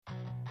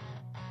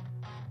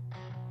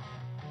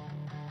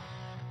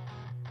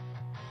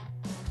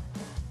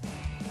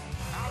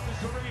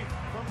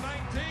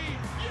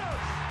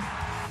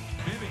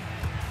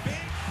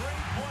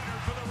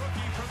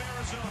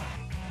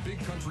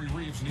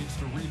Grizzlies needs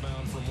to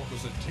rebound from what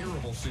was a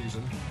terrible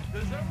season.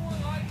 Does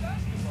everyone like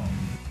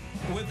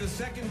basketball? With the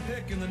second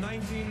pick in the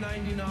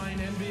 1999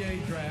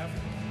 NBA draft,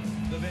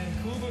 the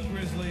Vancouver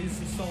Grizzlies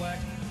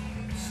select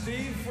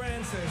Steve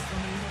Francis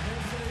from the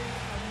University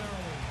of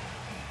Maryland.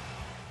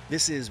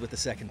 This is, with the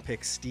second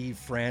pick, Steve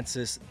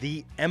Francis,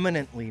 the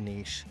eminently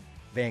niche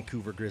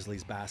Vancouver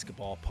Grizzlies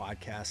basketball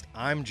podcast.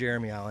 I'm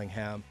Jeremy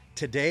Allingham.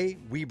 Today,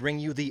 we bring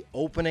you the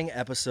opening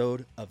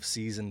episode of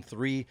Season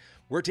 3.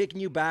 We're taking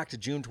you back to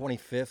June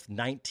 25th,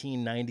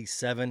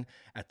 1997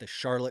 at the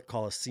Charlotte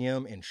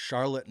Coliseum in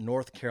Charlotte,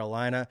 North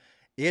Carolina.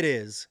 It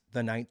is the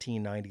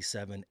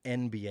 1997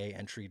 NBA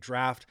entry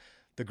draft.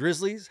 The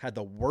Grizzlies had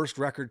the worst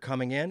record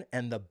coming in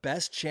and the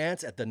best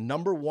chance at the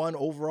number 1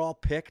 overall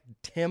pick,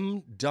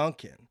 Tim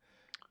Duncan.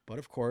 But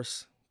of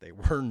course, they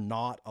were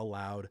not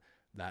allowed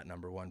that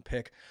number 1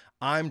 pick.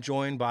 I'm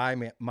joined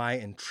by my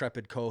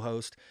intrepid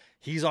co-host.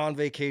 He's on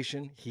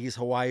vacation. He's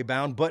Hawaii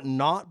bound, but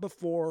not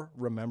before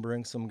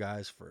remembering some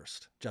guys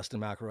first.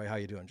 Justin McElroy, how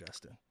you doing,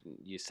 Justin?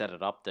 You set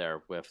it up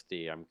there with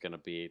the I'm going to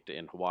be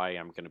in Hawaii.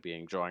 I'm going to be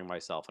enjoying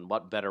myself. And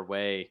what better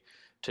way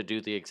to do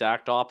the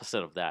exact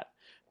opposite of that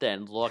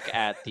than look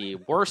at the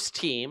worst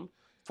team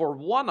for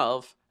one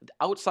of,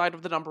 outside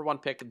of the number 1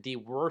 pick, the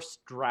worst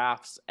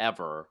drafts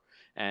ever,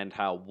 and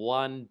how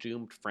one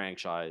doomed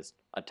franchise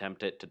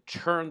attempted to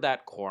turn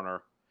that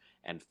corner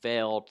and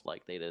failed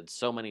like they did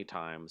so many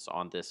times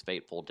on this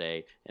fateful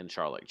day in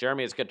Charlotte.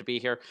 Jeremy, it's good to be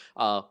here.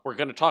 We're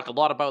going to talk a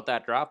lot about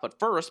that draft, but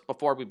first,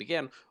 before we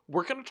begin,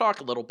 we're going to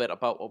talk a little bit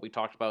about what we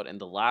talked about in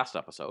the last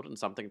episode and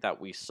something that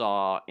we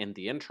saw in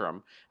the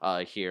interim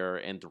here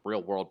in the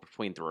real world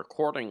between the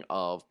recording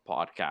of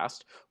podcast,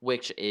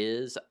 which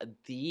is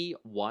the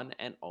one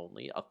and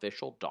only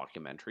official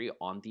documentary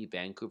on the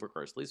Vancouver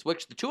Grizzlies,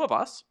 which the two of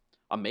us,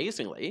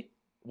 amazingly,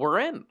 were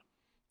in.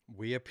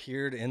 We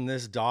appeared in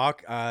this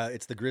doc.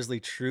 It's The Grizzly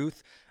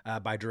Truth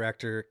by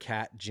director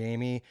Kat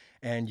Jamie.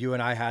 And you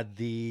and I had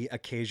the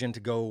occasion to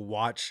go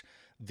watch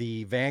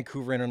the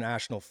Vancouver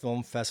International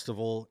Film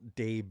Festival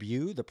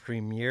debut, the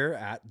premiere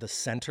at the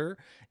Center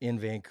in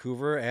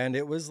Vancouver. And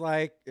it was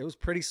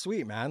pretty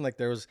sweet, man. Like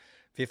there was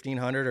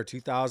 1,500 or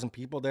 2,000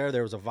 people there.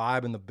 There was a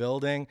vibe in the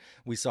building.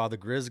 We saw the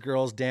Grizz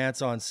Girls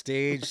dance on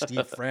stage.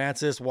 Steve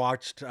Francis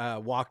walked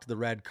the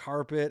red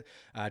carpet.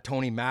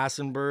 Tony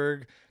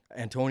Massenberg,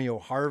 Antonio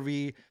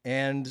Harvey,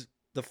 and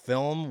the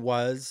film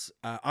was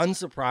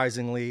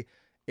unsurprisingly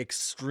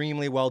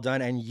extremely well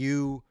done. And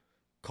you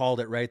called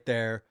it right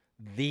there,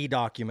 the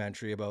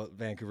documentary about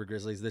Vancouver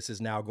Grizzlies. This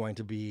is now going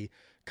to be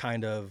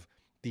kind of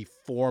the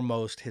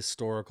foremost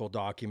historical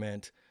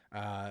document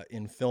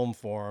in film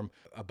form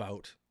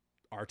about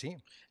our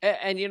team.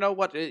 And you know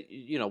what,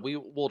 we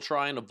will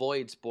try and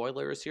avoid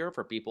spoilers here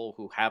for people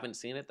who haven't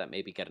seen it, that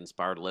maybe get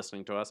inspired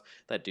listening to us,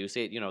 that do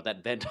see it,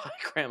 that Venn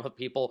diagram of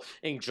people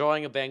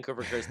enjoying a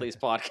Vancouver Grizzlies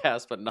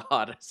podcast, but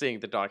not seeing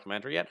the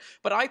documentary yet.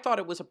 But I thought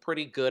it was a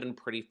pretty good and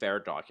pretty fair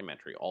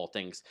documentary, all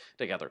things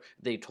together.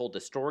 They told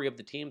the story of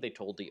the team. They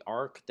told the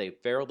arc. They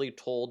fairly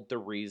told the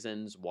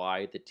reasons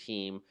why the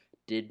team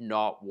did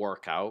not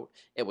work out.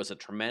 It was a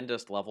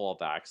tremendous level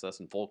of access,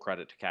 and full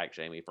credit to Kat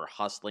Jamie for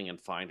hustling and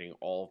finding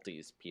all of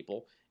these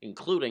people,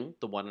 including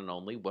the one and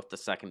only with the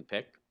second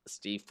pick,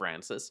 Steve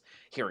Francis,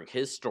 hearing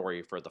his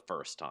story for the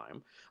first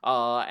time.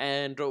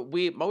 And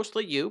we,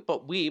 mostly you,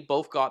 but we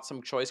both got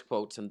some choice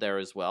quotes in there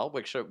as well,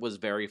 which was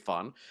very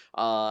fun.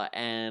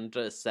 And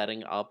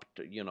setting up,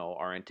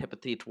 our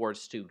antipathy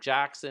towards Stu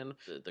Jackson,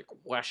 the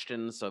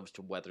questions of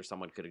to whether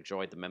someone could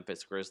enjoy the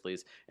Memphis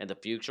Grizzlies in the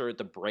future,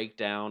 the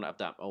breakdown of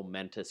that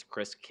momentous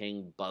Chris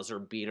King buzzer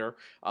beater.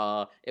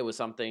 It was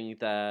something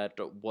that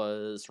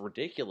was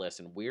ridiculous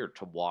and weird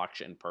to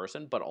watch in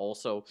person, but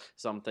also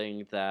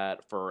something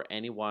that for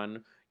anyone,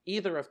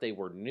 either if they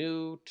were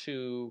new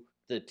to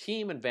the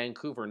team in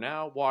Vancouver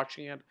now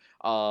watching it,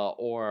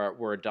 or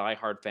were a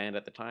diehard fan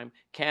at the time,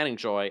 can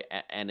enjoy,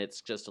 and it's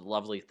just a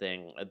lovely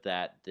thing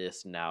that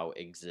this now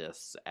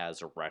exists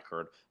as a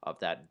record of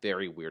that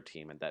very weird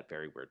team and that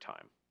very weird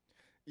time.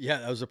 Yeah,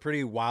 that was a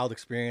pretty wild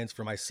experience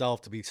for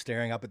myself to be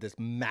staring up at this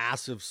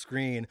massive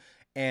screen.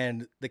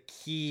 And the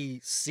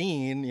key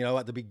scene,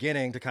 at the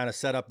beginning to kind of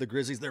set up the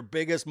Grizzlies, their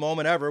biggest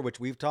moment ever, which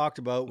we've talked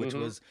about, which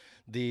was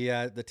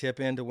the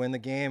tip in to win the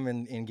game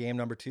in game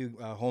number 2,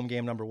 home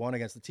game number 1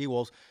 against the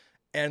T-Wolves.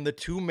 And the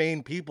two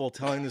main people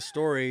telling the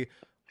story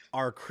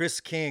are Chris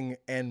King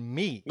and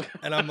me.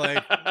 And I'm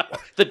like,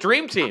 the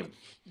dream team.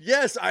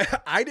 Yes,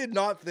 I did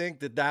not think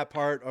that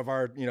part of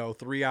our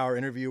 3-hour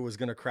interview was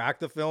going to crack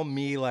the film.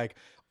 Me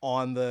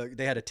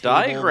they had a table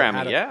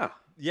diagram, yeah.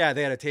 Yeah,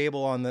 they had a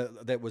table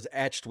that was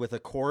etched with a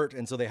court,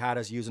 and so they had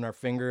us using our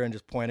finger and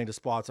just pointing to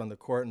spots on the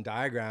court and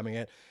diagramming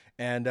it.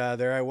 And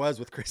there I was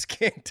with Chris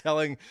King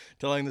telling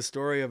the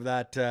story of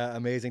that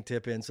amazing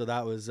tip in. So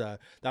that was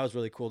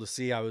really cool to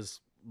see. I was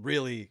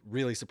really,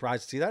 really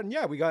surprised to see that. And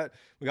yeah, we got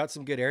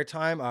some good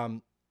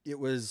airtime. It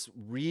was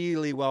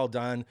really well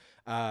done.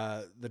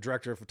 The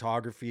director of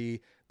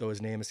photography, though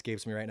his name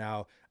escapes me right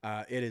now,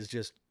 it is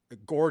just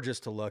gorgeous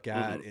to look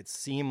at. It's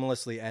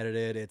seamlessly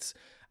edited. It's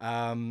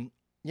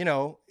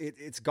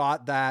it's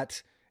got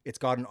that It's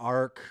got an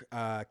arc.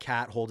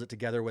 Kat holds it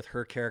together with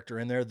her character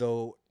in there,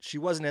 though she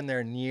wasn't in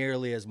there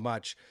nearly as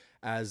much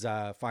as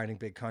Finding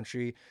Big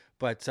Country.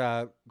 But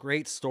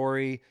great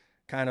story,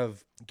 kind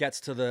of gets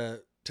to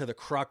the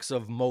crux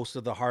of most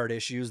of the hard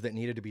issues that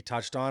needed to be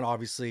touched on.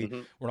 Obviously,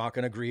 we're not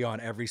going to agree on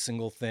every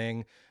single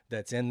thing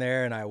that's in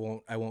there, and I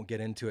won't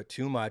get into it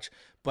too much.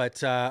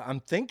 But I'm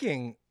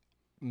thinking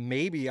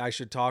maybe I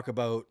should talk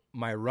about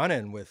my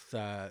run-in with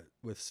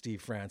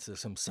Steve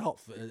Francis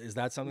himself. Is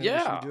that something we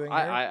should be doing here?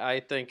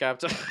 I think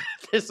after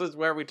this is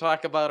where we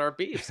talk about our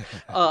beefs.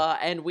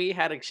 And we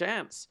had a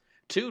chance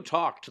to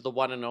talk to the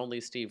one and only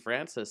Steve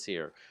Francis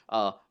here,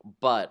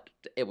 but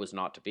it was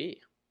not to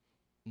be.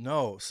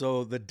 No.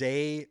 So the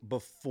day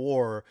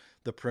before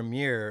the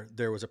premiere,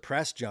 there was a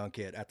press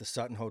junket at the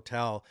Sutton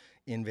Hotel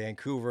in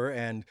Vancouver,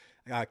 and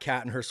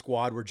Kat and her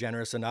squad were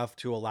generous enough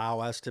to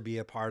allow us to be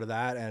a part of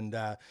that. And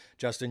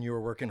Justin, you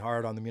were working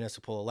hard on the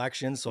municipal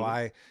election, so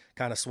I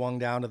kind of swung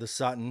down to the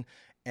Sutton.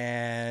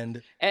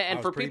 And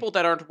for people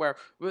that aren't aware,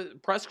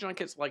 press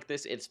junkets like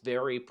this, it's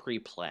very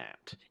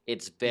pre-planned.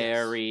 It's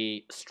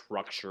very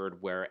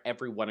structured, where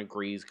everyone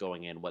agrees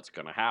going in what's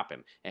going to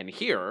happen. And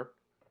here,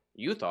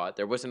 you thought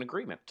there was an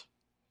agreement.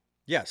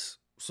 Yes.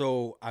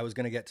 So I was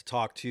going to get to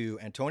talk to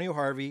Antonio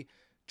Harvey,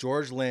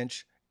 George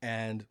Lynch,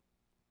 and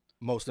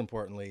most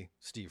importantly,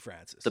 Steve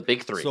Francis. The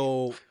big three.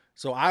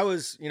 So I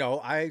was,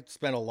 I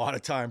spent a lot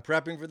of time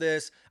prepping for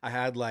this. I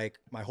had like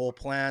my whole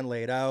plan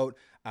laid out.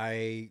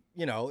 It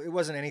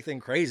wasn't anything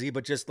crazy,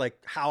 but just like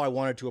how I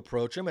wanted to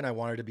approach him, and I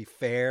wanted to be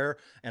fair,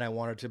 and I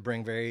wanted to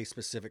bring very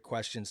specific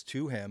questions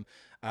to him.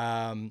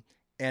 And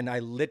I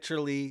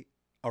literally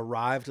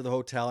arrived to the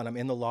hotel, and I'm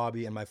in the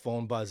lobby, and my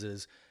phone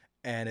buzzes,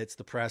 and it's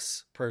the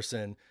press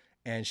person,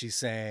 and she's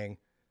saying,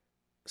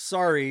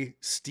 "Sorry,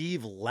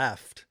 Steve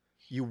left.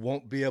 You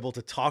won't be able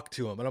to talk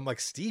to him." And I'm like,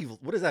 "Steve,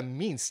 what does that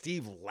mean?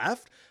 Steve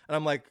left?" And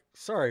I'm like,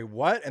 "Sorry,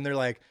 what?" And they're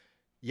like,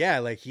 "Yeah,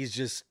 like he's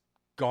just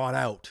gone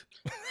out."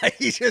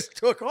 He just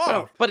took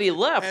off. But he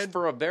left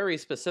for a very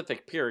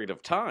specific period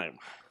of time.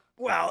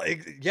 Well,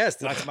 yes,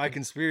 that's my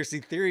conspiracy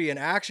theory in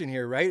action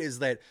here, right? Is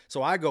that,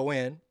 so I go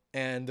in,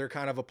 and they're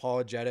kind of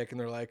apologetic, and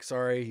they're like,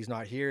 "Sorry, he's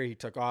not here. He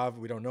took off.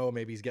 We don't know.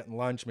 Maybe he's getting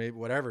lunch, maybe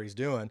whatever he's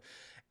doing."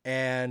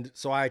 And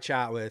so I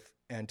chat with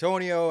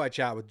Antonio. I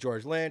chat with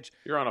George Lynch.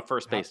 You're on a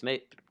first name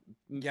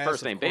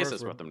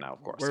basis with them now,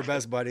 of course. We're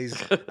best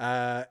buddies.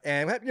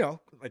 And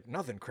like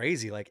nothing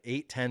crazy, like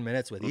 8-10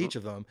 minutes with each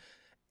of them.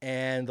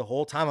 And the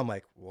whole time I'm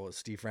like, well, is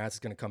Steve Francis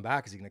going to come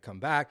back? Is he going to come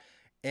back?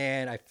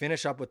 And I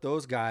finish up with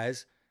those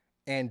guys.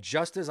 And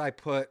just as I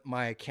put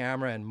my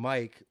camera and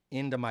mic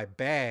into my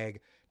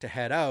bag to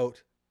head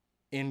out,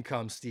 in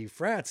comes Steve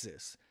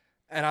Francis.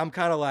 And I'm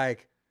kind of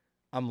like,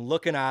 I'm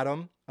looking at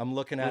him. I'm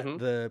looking at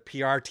the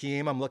PR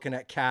team. I'm looking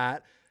at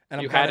Kat.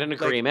 And you had an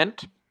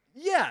agreement?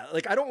 Yeah.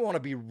 Like, I don't want to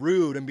be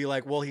rude and be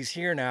like, well, he's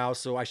here now,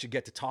 so I should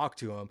get to talk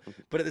to him.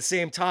 But at the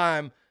same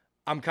time,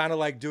 I'm kind of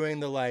like doing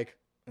the like,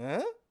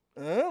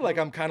 like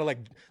I'm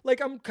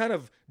kind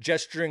of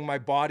gesturing my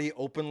body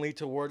openly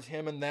towards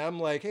him and them,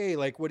 like, hey,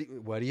 like, what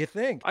do you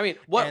think? I mean,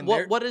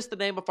 what is the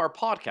name of our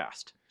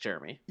podcast,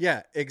 Jeremy?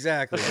 Yeah,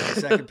 exactly.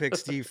 Second pick,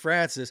 Steve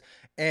Francis.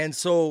 And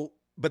so,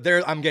 but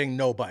I'm getting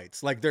no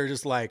bites. Like, they're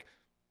just like,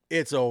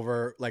 it's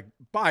over. Like,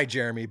 bye,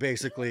 Jeremy,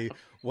 basically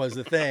was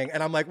the thing.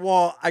 And I'm like,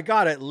 well, I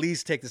got to at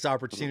least take this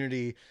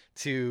opportunity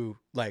to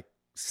like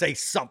say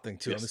something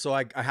to him. So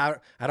I had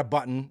a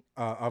button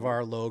of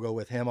our logo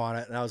with him on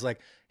it. And I was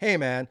like, hey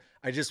man,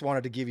 I just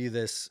wanted to give you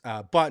this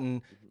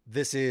button.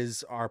 This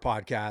is our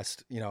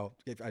podcast.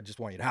 I just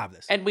want you to have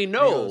this. And we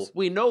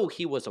know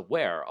he was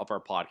aware of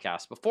our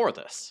podcast before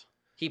this.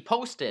 He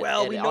posted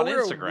on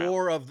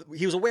Instagram.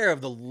 He was aware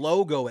of the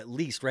logo at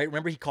least, right?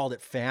 Remember, he called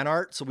it fan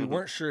art. So we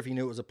weren't sure if he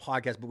knew it was a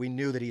podcast, but we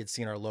knew that he had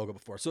seen our logo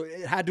before. So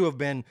it had to have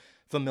been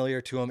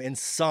familiar to him in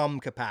some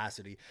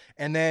capacity.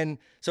 And then,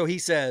 so he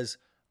says,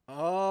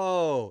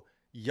 "Oh,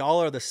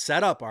 y'all are the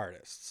setup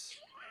artists."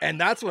 And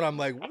that's when I'm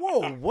like,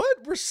 whoa,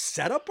 what? We're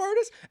setup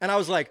artists? And I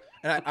was like,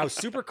 I was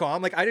super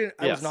calm. Like, I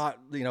was not,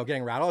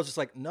 getting rattled. I was just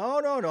like,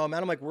 no,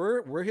 man. I'm like,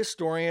 we're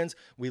historians.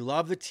 We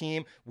love the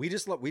team. We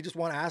just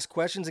want to ask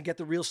questions and get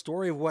the real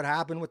story of what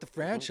happened with the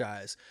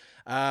franchise.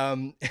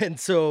 And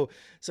so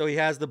he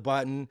has the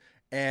button,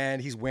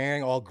 and he's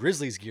wearing all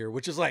Grizzlies gear,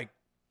 which is like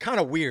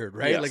kind of weird,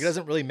 right? Yes. Like, it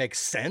doesn't really make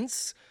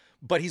sense,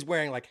 but he's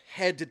wearing like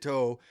head to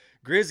toe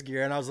Grizz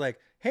gear. And I was like,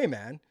 hey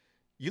man,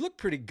 you look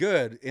pretty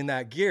good in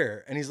that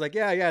gear. And he's like,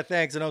 yeah,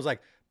 thanks. And I was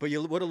like, but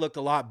you would have looked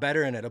a lot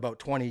better in it about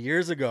 20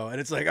 years ago.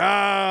 And it's like,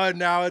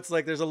 now it's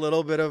like there's a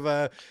little bit of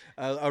a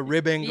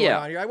ribbing going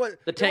on here.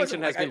 The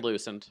tension has been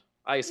loosened.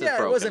 Ice is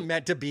broken. It wasn't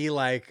meant to be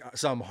like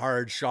some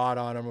hard shot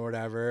on him or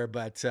whatever.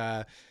 But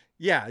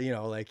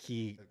like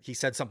he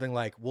said something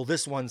like, well,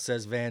 this one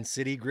says Van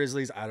City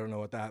Grizzlies. I don't know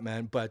what that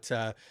meant. But,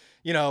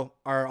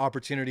 our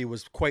opportunity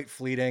was quite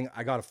fleeting.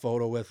 I got a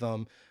photo with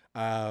him.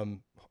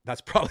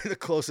 That's probably the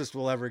closest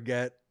we'll ever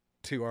get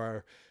to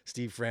our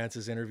Steve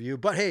Francis interview.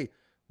 But hey,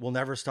 we'll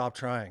never stop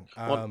trying.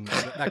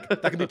 That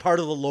can be part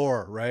of the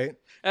lore, right?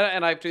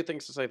 And I have two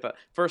things to say that.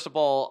 First of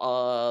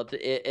all,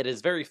 it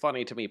is very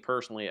funny to me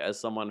personally, as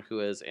someone who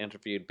has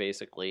interviewed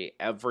basically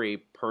every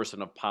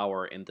person of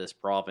power in this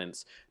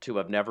province, to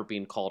have never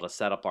been called a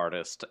setup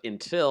artist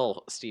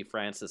until Steve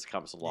Francis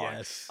comes along.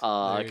 Yes,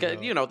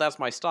 That's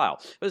my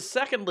style. But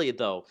secondly,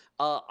 though,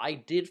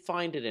 I did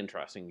find it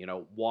interesting,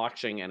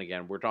 watching, and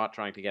again, we're not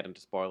trying to get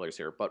into spoilers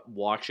here, but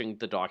watching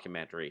the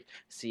documentary,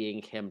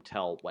 seeing him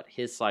tell what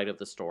his side of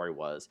the story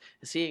was,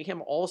 seeing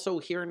him also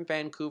here in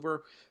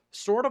Vancouver,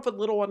 sort of a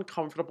little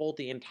uncomfortable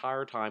the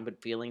entire time,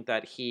 but feeling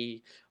that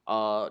he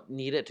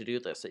needed to do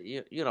this.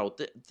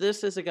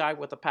 This is a guy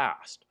with a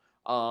past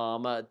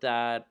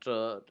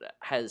that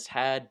has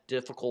had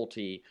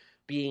difficulty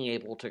being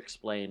able to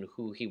explain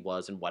who he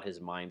was and what his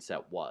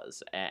mindset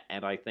was.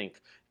 And I think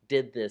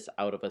did this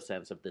out of a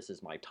sense of, this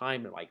is my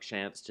time and my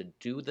chance to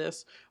do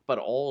this, but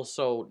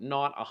also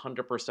not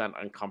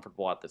 100%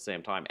 uncomfortable at the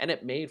same time. And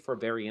it made for a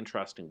very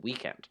interesting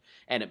weekend,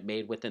 and it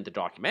made within the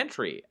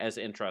documentary as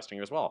interesting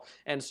as well.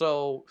 And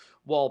so,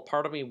 well,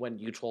 part of me, when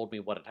you told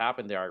me what had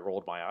happened there, I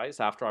rolled my eyes.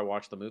 After I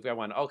watched the movie, I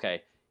went,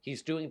 okay,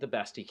 he's doing the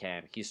best he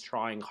can. He's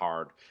trying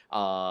hard.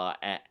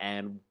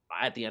 And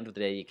at the end of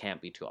the day, you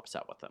can't be too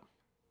upset with him.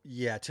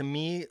 Yeah, to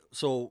me,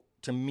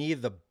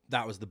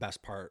 that was the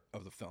best part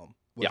of the film.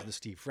 Was the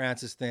Steve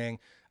Francis thing.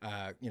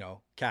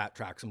 Kat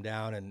tracks him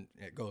down and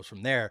it goes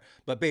from there.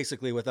 But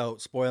basically,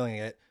 without spoiling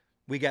it,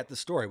 we get the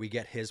story. We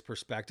get his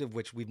perspective,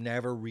 which we've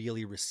never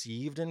really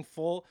received in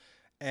full.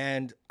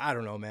 And I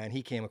don't know, man,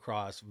 he came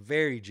across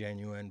very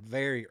genuine,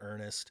 very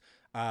earnest.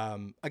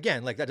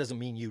 Again, like, that doesn't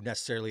mean you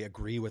necessarily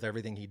agree with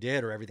everything he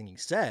did or everything he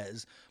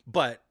says,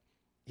 but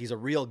he's a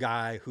real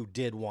guy who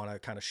did want to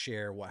kind of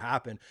share what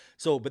happened.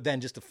 So, but then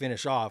just to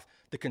finish off,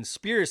 the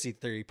conspiracy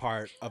theory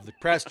part of the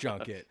press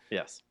junket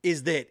yes,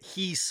 is that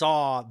he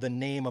saw the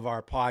name of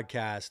our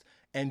podcast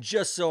and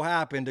just so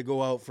happened to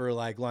go out for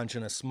like lunch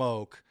and a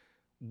smoke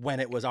when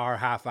it was our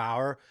half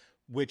hour,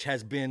 which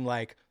has been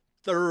like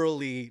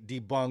thoroughly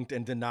debunked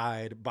and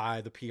denied by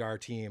the PR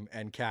team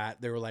and Kat.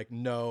 They were like,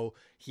 no,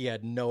 he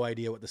had no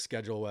idea what the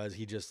schedule was.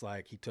 He just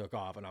he took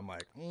off. And I'm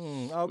like,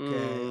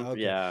 okay.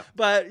 Yeah.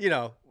 But,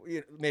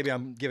 maybe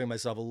I'm giving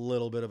myself a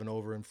little bit of an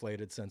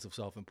overinflated sense of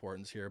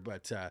self-importance here.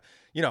 But,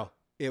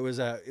 it was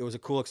a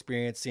cool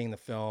experience seeing the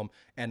film.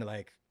 And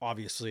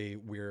obviously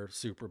we're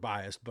super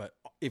biased, but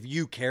if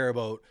you care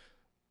about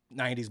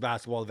 90s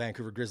basketball, the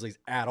Vancouver Grizzlies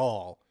at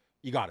all,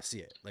 you got to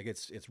see it.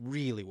 It's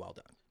really well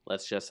done.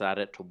 Let's just add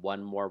it to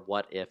one more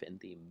what if in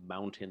the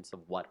mountains of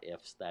what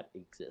ifs that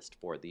exist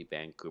for the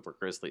Vancouver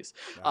Grizzlies.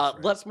 Right.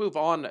 Let's move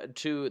on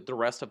to the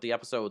rest of the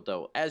episode,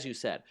 though. As you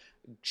said,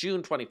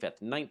 June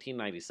 25th,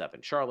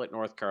 1997, Charlotte,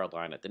 North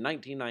Carolina, the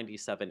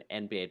 1997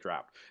 NBA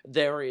Draft.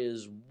 There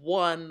is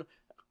one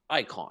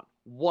icon,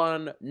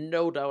 one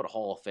no doubt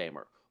Hall of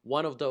Famer,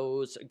 one of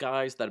those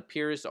guys that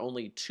appears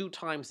only 2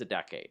 times a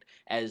decade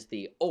as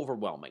the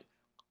overwhelming,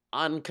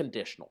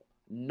 unconditional,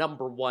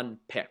 number 1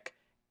 pick.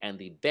 And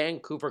the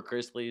Vancouver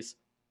Grizzlies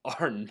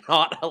are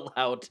not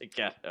allowed to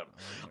get him.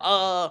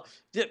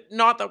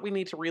 Not that we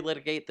need to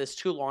relitigate this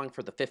too long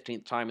for the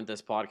 15th time in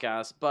this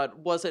podcast, but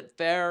was it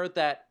fair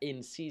that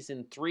in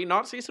Season 3,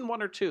 not Season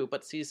 1 or 2,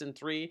 but Season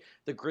 3,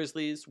 the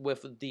Grizzlies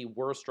with the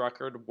worst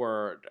record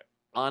were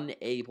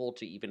unable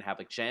to even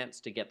have a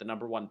chance to get the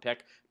number 1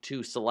 pick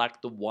to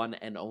select the one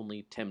and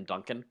only Tim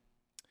Duncan?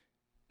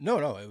 No,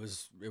 it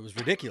was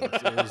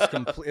ridiculous.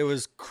 It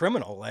was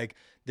criminal.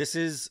 This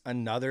is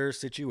another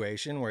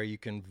situation where you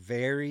can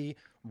very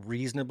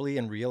reasonably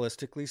and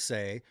realistically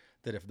say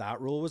that if that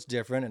rule was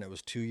different and it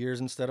was 2 years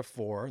instead of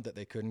 4, that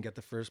they couldn't get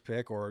the first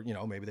pick, or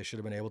maybe they should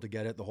have been able to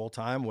get it the whole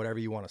time, whatever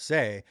you want to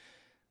say,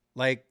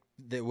 that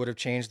would have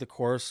changed the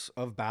course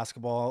of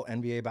basketball,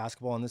 NBA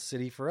basketball in this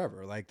city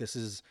forever. This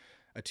is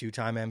a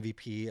 2-time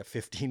MVP, a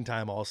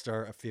 15-time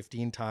All-Star, a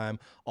 15-time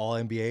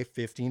All-NBA,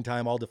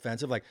 15-time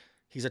All-Defensive.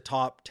 He's a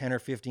top 10 or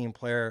 15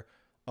 player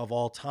of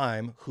all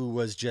time who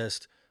was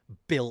just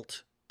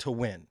built to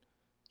win.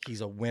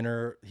 He's a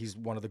winner. He's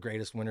one of the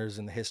greatest winners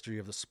in the history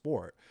of the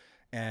sport.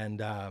 And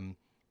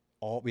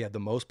we had the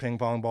most ping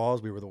pong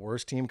balls. We were the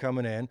worst team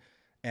coming in.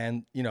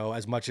 And,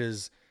 as much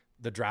as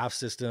the draft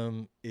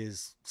system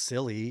is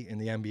silly in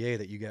the NBA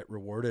that you get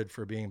rewarded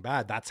for being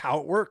bad, that's how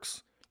it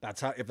works.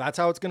 If that's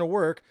how it's going to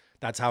work,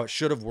 that's how it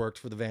should have worked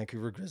for the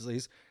Vancouver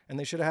Grizzlies. And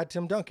they should have had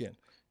Tim Duncan.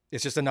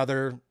 It's just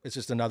another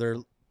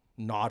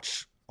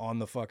notch on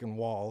the fucking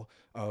wall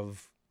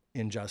of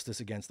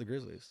injustice against the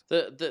Grizzlies.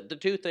 The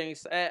two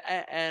things,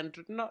 and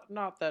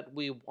not that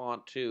we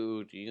want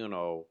to,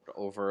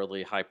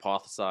 overly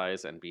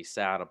hypothesize and be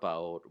sad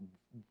about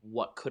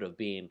what could have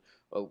been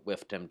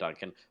with Tim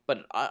Duncan,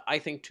 but I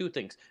think 2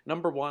 things.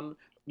 Number 1,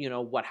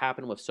 what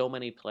happened with so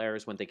many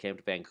players when they came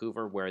to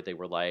Vancouver, where they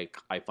were like,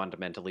 I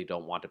fundamentally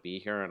don't want to be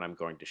here, and I'm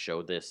going to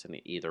show this in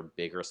either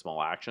big or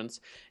small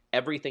actions.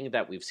 Everything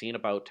that we've seen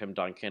about Tim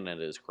Duncan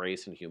and his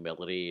grace and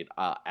humility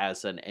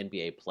as an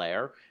NBA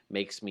player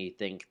makes me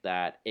think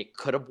that it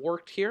could have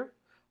worked here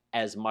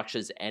as much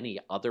as any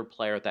other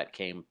player that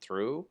came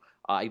through.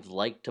 I'd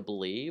like to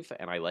believe,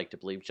 and I like to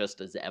believe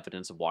just as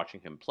evidence of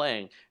watching him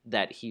playing,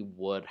 that he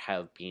would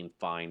have been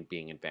fine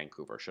being in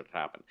Vancouver should it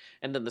happen.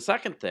 And then the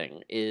second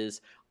thing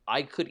is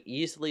I could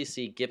easily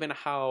see, given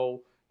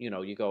how,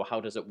 you go,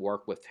 how does it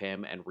work with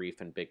him and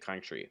Reef in Big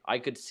Country? I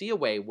could see a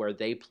way where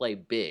they play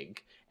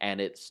big and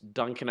it's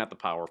Duncan at the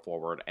power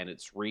forward and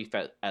it's Reef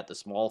at the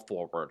small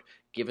forward,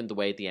 given the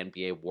way the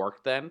NBA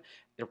worked then.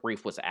 If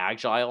Reef was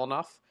agile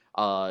enough,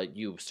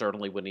 you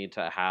certainly would need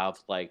to have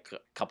like a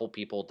couple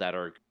people that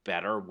are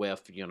better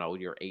with, your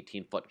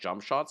 18-foot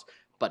jump shots.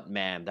 But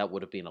man, that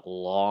would have been a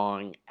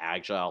long,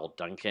 agile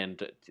Duncan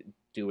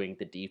doing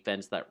the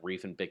defense that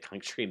Reef and Big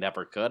Country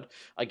never could.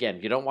 Again,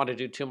 you don't want to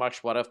do too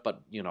much what if,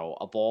 but,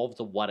 evolve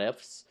the what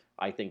ifs.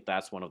 I think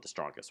that's one of the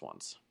strongest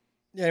ones.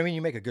 Yeah, I mean,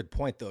 you make a good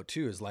point, though,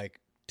 too, is like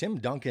Tim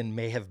Duncan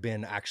may have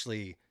been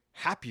actually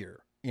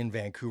happier in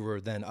Vancouver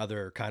than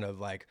other kind of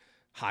like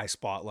high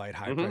spotlight,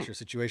 high pressure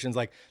situations.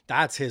 Like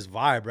that's his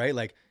vibe, right?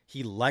 Like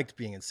he liked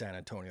being in San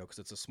Antonio because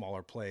it's a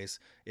smaller place.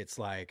 It's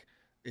like,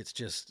 it's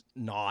just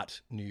not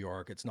New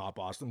York. It's not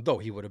Boston, though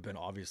he would have been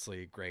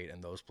obviously great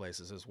in those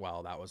places as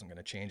well. That wasn't going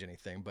to change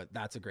anything, but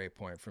that's a great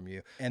point from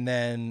you. And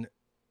then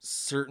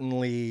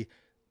certainly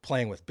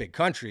playing with Big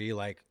Country,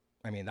 like,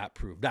 I mean, that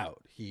proved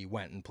out. He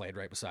went and played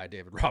right beside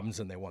David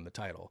Robinson. They won the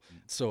title.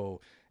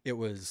 So it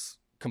was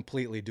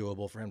completely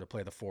doable for him to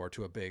play the 4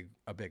 to a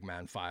big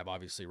man 5.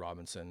 Obviously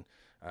Robinson,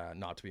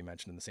 not to be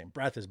mentioned in the same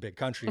breath as Big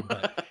Country,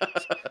 but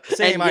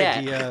same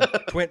idea.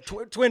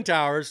 Twin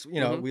Towers.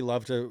 We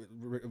love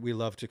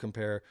to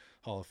compare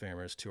Hall of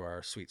Famers to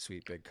our sweet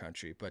Big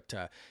Country. But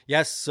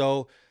yes,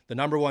 so the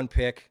number 1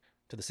 pick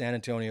to the San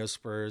Antonio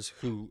Spurs,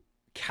 who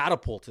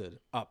catapulted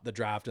up the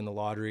draft in the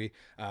lottery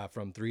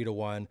from 3 to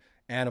 1,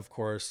 and of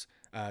course,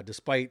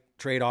 despite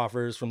trade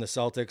offers from the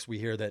Celtics, we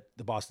hear that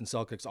the Boston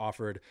Celtics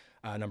offered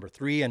number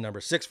 3 and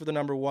number 6 for the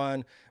number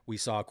 1. We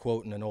saw a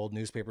quote in an old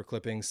newspaper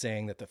clipping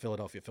saying that the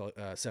Philadelphia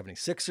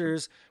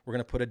 76ers were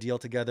going to put a deal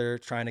together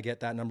trying to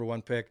get that number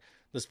 1 pick.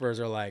 The Spurs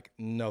are like,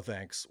 no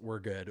thanks, we're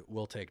good.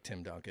 We'll take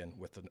Tim Duncan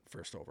with the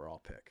first overall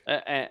pick.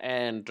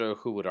 And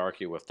who would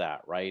argue with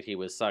that, right? He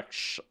was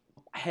such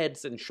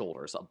heads and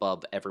shoulders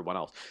above everyone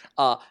else.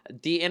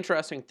 The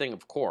interesting thing,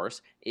 of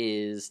course,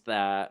 is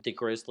that the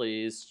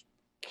Grizzlies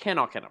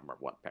cannot get number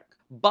 1 pick.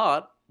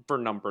 But for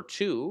number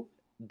 2,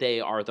 they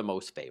are the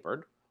most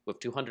favored with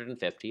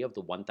 250 of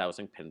the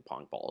 1,000 ping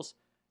pong balls.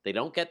 They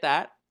don't get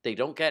that. They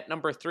don't get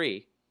number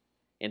 3.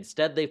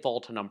 Instead, they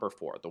fall to number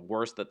 4, the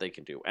worst that they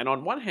can do. And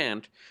on one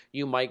hand,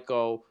 you might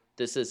go,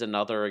 this is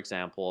another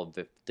example of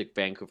the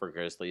Vancouver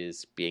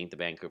Grizzlies being the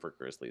Vancouver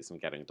Grizzlies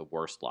and getting the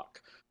worst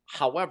luck.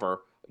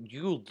 However,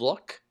 you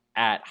look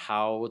at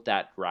how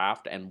that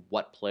draft and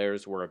what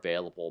players were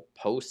available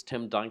post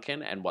Tim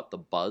Duncan and what the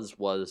buzz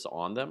was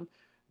on them,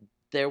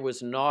 there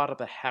was not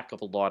a heck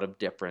of a lot of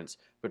difference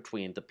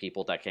between the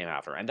people that came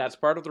after. And that's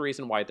part of the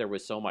reason why there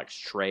was so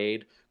much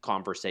trade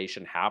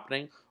conversation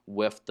happening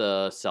with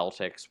the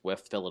Celtics,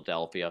 with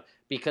Philadelphia,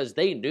 because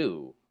they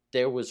knew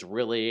there was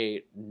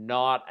really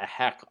not a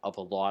heck of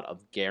a lot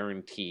of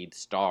guaranteed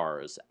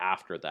stars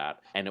after that.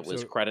 And it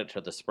was credit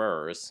to the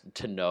Spurs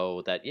to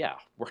know that, yeah,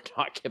 we're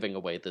not giving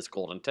away this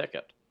golden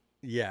ticket.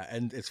 Yeah,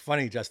 and it's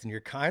funny, Justin,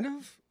 you're kind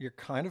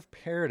of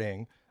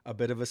parroting a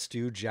bit of a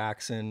Stu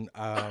Jackson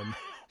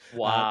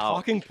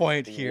talking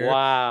point here.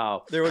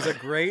 Wow. There was a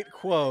great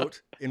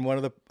quote in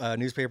one of the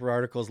newspaper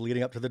articles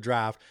leading up to the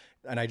draft,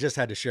 and I just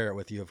had to share it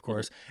with you, of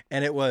course.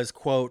 And it was,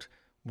 quote,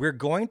 "We're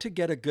going to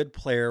get a good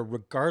player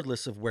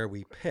regardless of where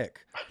we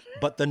pick,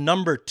 but the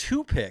number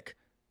 2 pick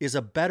is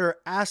a better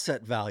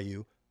asset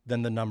value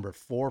than the number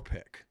 4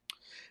 pick."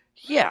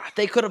 Yeah,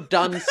 they could have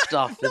done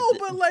stuff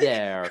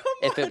there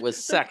if it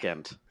was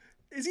second.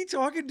 Is he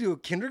talking to a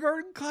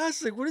kindergarten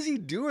class? Like, what is he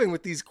doing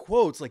with these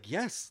quotes? Like,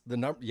 yes,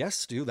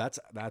 Stu,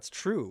 that's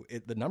true.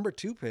 The number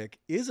 2 pick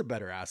is a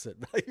better asset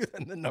value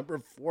than the number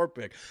 4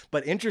 pick.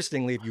 But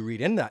interestingly, if you read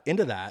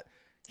into that,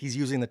 he's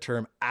using the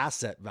term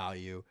asset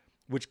value,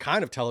 which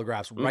kind of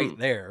telegraphs right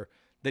there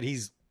that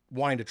he's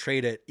wanting to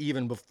trade it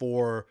even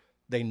before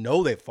they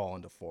know they've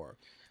fallen to 4.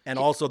 And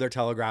also they're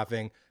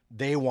telegraphing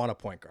they want a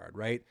point guard,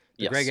 right?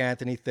 The Greg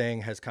Anthony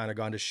thing has kind of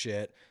gone to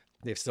shit.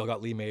 They've still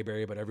got Lee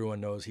Mayberry, but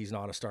everyone knows he's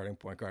not a starting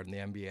point guard in the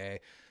NBA.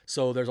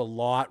 So there's a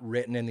lot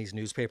written in these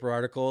newspaper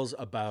articles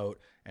about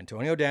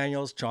Antonio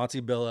Daniels,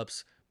 Chauncey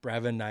Billups,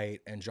 Brevin Knight,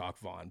 and Jacques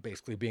Vaughn,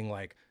 basically being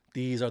like,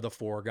 these are the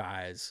 4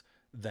 guys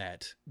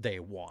that they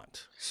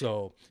want.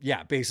 So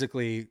yeah,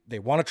 basically they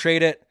want to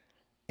trade it,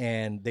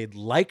 and they'd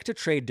like to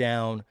trade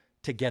down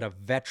to get a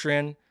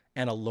veteran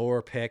and a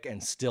lower pick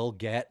and still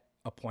get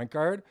a point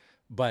guard.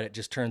 But it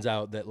just turns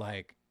out that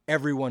like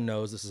everyone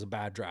knows this is a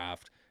bad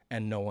draft,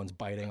 and no one's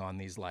biting on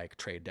these like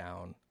trade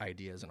down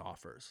ideas and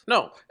offers.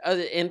 No,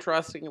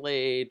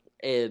 interestingly,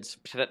 it's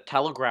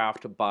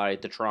telegraphed by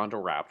the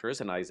Toronto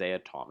Raptors and Isaiah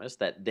Thomas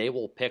that they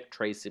will pick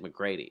Tracy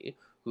McGrady,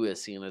 who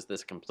is seen as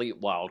this complete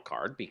wild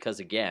card because,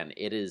 again,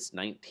 it is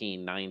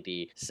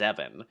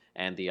 1997,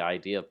 and the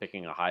idea of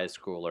picking a high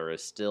schooler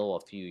is still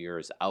a few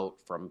years out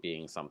from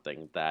being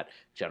something that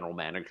general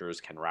managers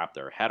can wrap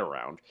their head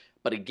around.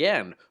 But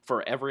again,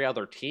 for every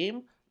other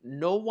team,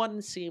 no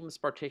one seems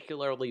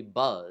particularly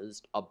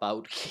buzzed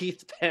about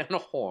Keith Van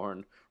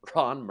Horn,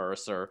 Ron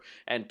Mercer,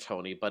 and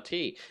Tony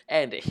Battie.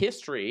 And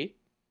history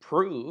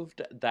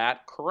proved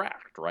that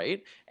correct,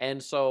 right?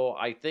 And so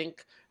I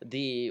think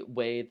the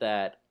way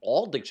that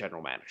all the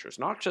general managers,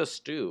 not just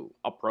Stu,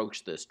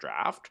 approached this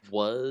draft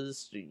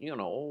was,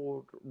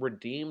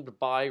 redeemed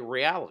by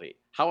reality.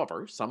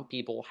 However, some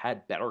people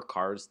had better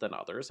cards than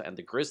others, and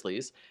the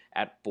Grizzlies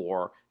at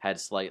 4 had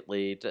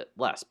slightly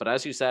less. But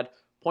as you said,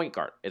 point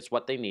guard, it's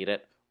what they needed.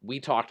 We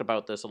talked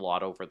about this a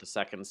lot over the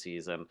second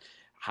season,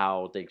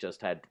 how they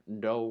just had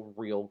no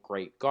real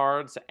great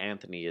guards.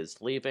 Anthony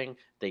is leaving.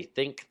 They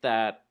think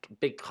that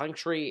Big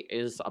Country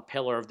is a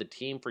pillar of the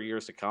team for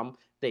years to come.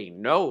 They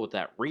know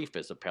that Reef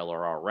is a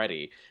pillar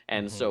already.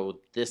 And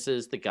so this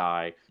is the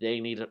guy. They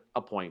need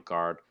a point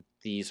guard.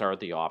 These are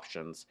the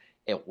options.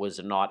 It was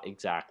not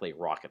exactly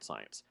rocket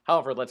science.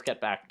 However, let's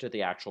get back to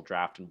the actual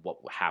draft and what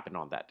happened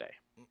on that day.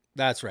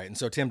 That's right. And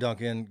so Tim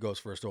Duncan goes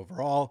first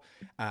overall.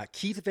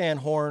 Keith Van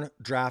Horn,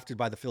 drafted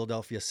by the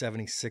Philadelphia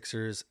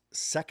 76ers,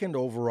 second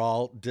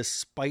overall,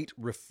 despite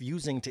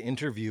refusing to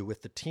interview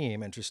with the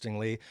team,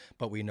 interestingly,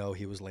 but we know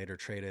he was later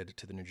traded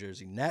to the New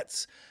Jersey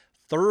Nets.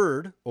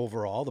 Third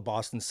overall, the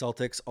Boston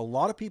Celtics. A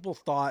lot of people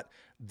thought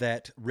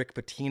that Rick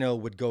Pitino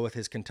would go with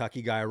his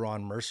Kentucky guy,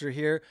 Ron Mercer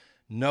here.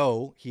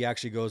 No, he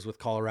actually goes with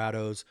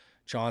Colorado's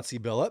Chauncey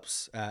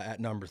Billups at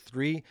number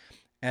 3.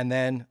 And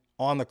then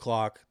on the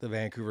clock, the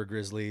Vancouver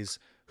Grizzlies,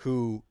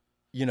 who,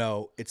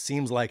 it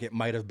seems like it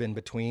might have been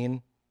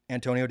between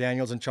Antonio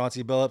Daniels and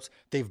Chauncey Billups.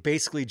 They've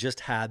basically just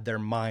had their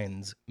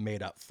minds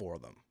made up for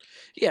them.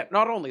 Yeah,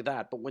 not only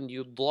that, but when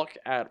you look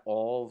at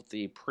all of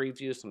the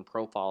previews and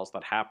profiles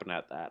that happened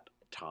at that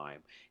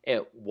time,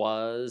 it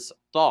was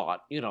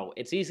thought,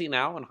 it's easy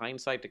now in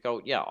hindsight to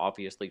go, yeah,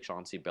 obviously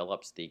Chauncey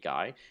Billups, the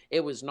guy. It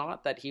was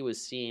not that he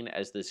was seen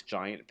as this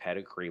giant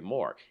pedigree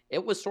more.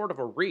 It was sort of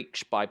a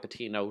reach by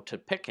Pitino to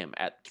pick him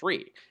at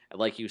 3.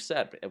 Like you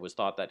said, it was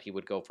thought that he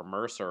would go for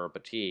Mercer or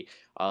Battie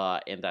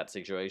in that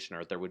situation,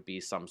 or there would be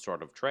some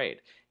sort of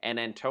trade. And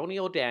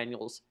Antonio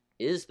Daniels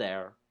is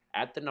there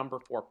at the number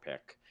 4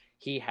 pick.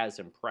 He has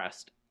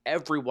impressed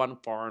everyone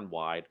far and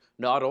wide,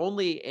 not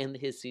only in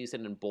his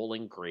season in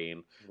Bowling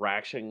Green,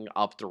 ratcheting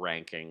up the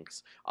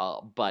rankings,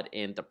 but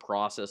in the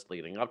process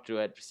leading up to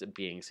it,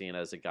 being seen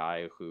as a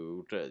guy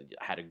who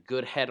had a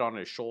good head on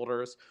his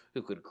shoulders,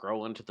 who could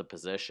grow into the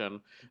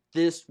position.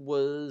 This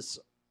was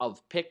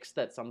of picks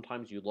that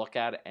sometimes you look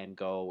at and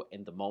go,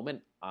 in the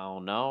moment, I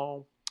don't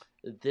know.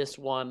 This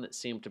one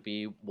seemed to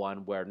be one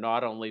where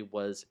not only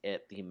was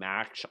it the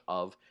match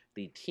of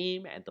the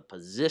team and the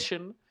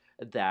position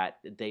that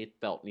they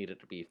felt needed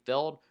to be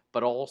filled,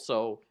 but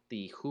also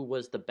the who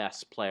was the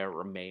best player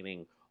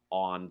remaining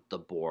on the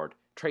board.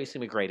 Tracy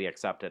McGrady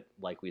accepted,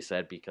 like we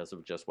said, because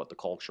of just what the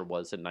culture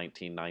was in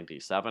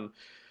 1997.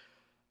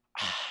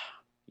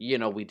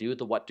 We do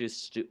the what did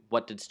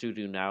Stu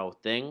do now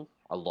thing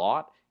a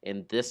lot.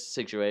 In this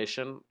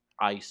situation,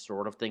 I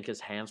sort of think his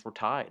hands were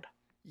tied.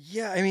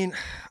 Yeah, I mean,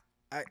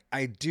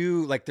 I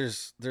do, like,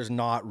 there's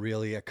not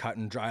really a cut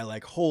and dry,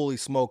 like, holy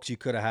smokes, you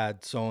could have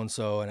had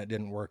so-and-so and it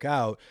didn't work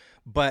out.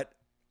 But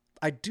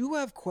I do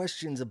have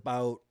questions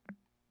about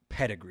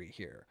pedigree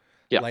here.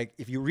 Yeah. Like,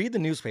 if you read the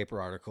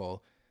newspaper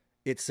article,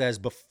 it says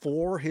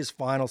before his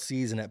final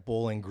season at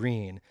Bowling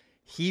Green,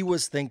 he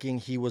was thinking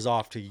he was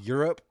off to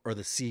Europe or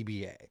the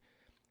CBA.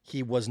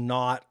 He was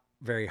not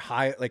very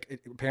high. Like,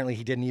 apparently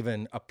he didn't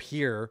even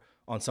appear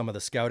on some of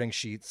the scouting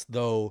sheets,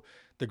 though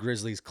the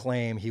Grizzlies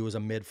claim he was a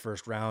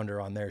mid-first rounder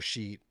on their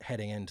sheet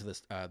heading into the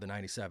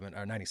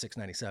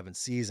 96-97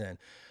 season.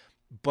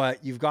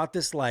 But you've got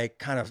this, like,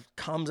 kind of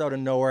comes out of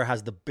nowhere,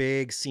 has the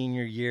big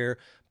senior year,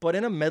 but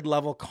in a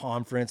mid-level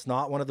conference,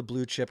 not one of the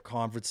blue chip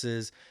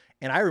conferences.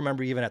 And I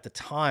remember even at the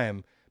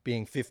time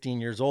being 15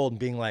 years old and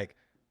being like,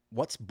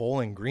 what's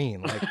Bowling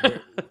Green?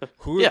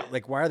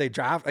 Like, why are they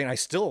drafting? And I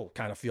still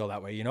kind of feel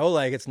that way,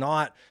 like, it's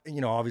not,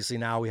 obviously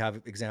now we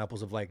have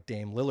examples of like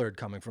Dame Lillard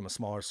coming from a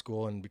smaller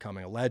school and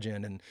becoming a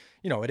legend. And,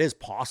 it is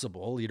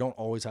possible. You don't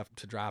always have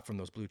to draft from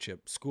those blue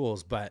chip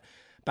schools, but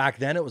back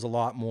then it was a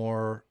lot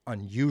more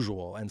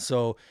unusual. And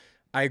so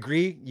I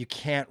agree, you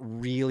can't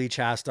really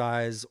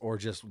chastise or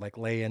just like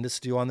lay into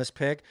Stu on this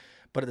pick.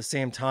 But at the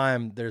same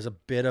time, there's a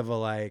bit of a,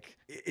 like,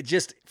 it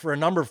just, for a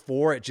number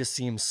 4, it just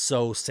seems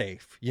so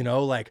safe,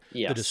 the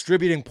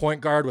distributing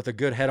point guard with a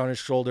good head on his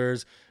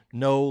shoulders,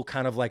 no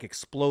kind of like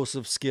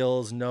explosive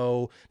skills,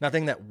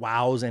 nothing that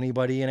wows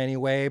anybody in any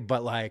way.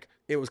 But like,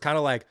 it was kind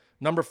of like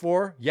number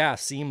 4, yeah,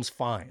 seems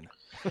fine,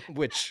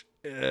 which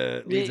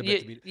leaves a bit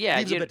to be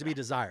leaves a bit to be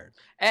desired.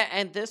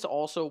 And this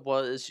also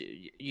was,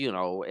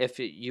 if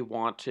you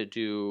want to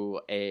do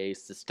a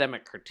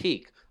systemic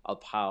critique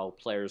of how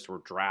players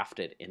were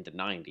drafted in the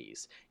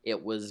 90s,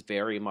 it was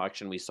very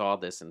much, and we saw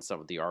this in some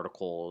of the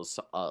articles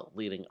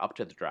leading up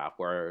to the draft,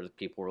 where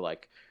people were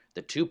like,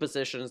 the two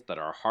positions that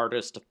are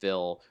hardest to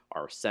fill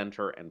are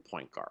center and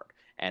point guard.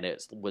 And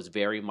it was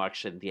very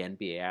much in the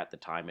NBA at the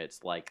time.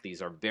 It's like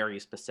these are very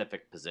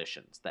specific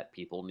positions that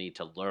people need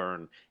to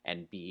learn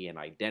and be and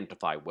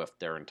identify with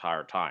their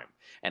entire time.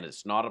 And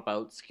it's not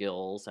about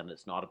skills and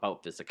it's not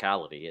about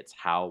physicality. It's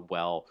how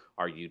well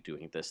are you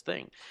doing this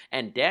thing.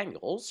 And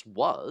Daniels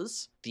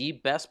was the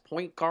best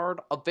point guard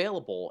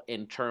available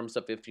in terms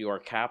of if you are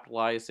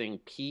capitalizing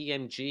P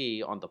and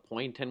G on the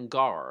point and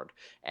guard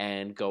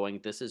and going,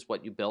 this is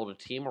what you build a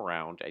team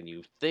around, and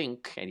you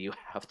think and you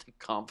have the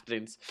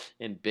confidence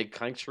in Big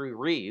Country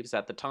Reeves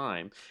at the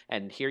time.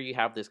 And here you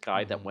have this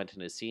guy that went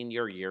in his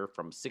senior year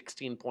from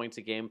 16 points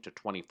a game to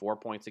 24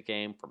 points a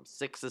game, from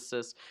 6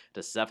 assists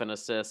to 7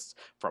 assists,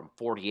 from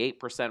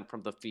 48%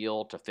 from the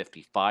field to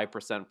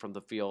 55% from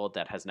the field,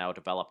 that has now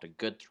developed a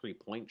good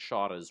 3-point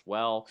shot as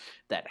well,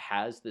 that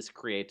has this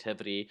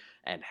creativity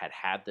and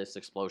had this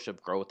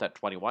explosive growth at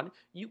 21.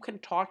 You can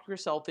talk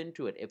yourself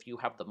into it if you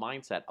have the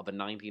mindset of a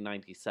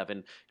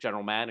 1997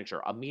 general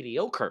manager, a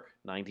mediocre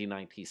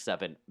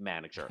 1997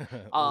 manager.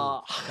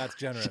 That's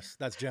generous.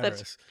 That's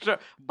generous.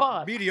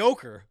 But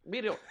mediocre.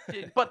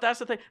 But that's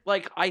the thing.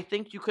 Like, I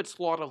think you could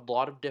slot a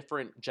lot of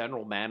different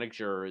general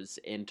managers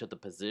into the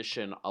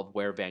position of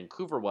where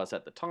Vancouver was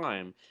at the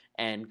time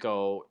and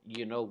go,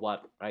 you know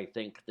what? I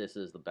think this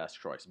is the best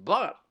choice.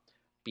 But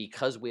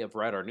because we have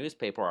read our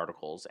newspaper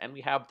articles and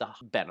we have the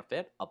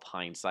benefit of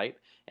hindsight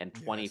and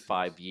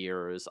 25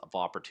 years of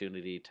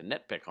opportunity to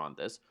nitpick on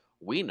this,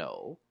 we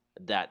know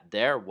that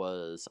there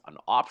was an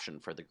option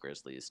for the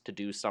Grizzlies to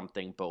do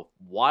something both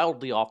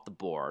wildly off the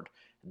board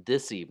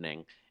this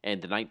evening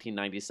in the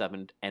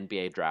 1997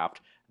 NBA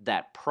draft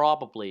that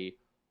probably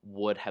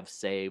would have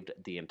saved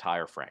the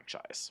entire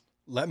franchise.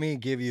 Let me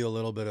give you a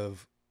little bit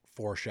of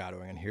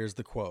foreshadowing, and here's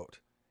the quote.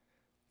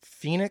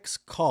 Phoenix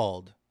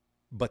called,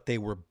 but they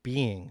were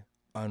being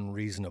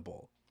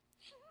unreasonable.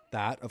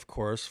 That, of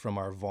course, from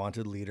our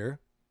vaunted leader,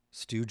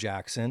 Stu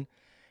Jackson.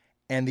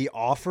 And the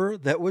offer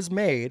that was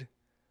made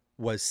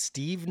was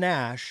Steve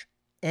Nash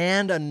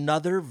and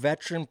another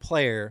veteran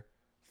player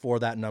for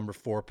that number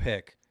 4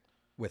 pick,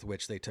 with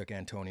which they took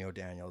Antonio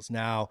Daniels.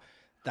 Now,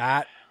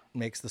 that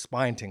makes the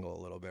spine tingle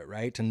a little bit,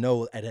 right? To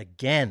know that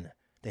again,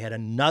 they had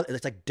another,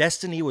 it's like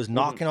destiny was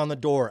knocking on the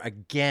door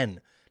again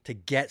to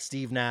get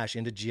Steve Nash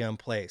into GM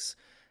place.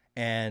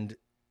 And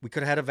we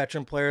could have had a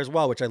veteran player as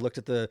well, which I looked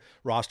at the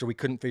roster. We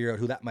couldn't figure out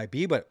who that might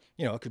be, but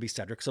it could be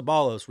Cedric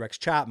Ceballos, Rex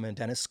Chapman,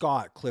 Dennis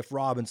Scott, Cliff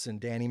Robinson,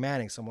 Danny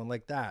Manning, someone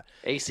like that.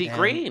 AC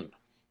Green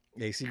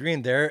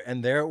there.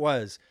 And there it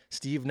was.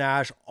 Steve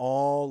Nash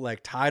all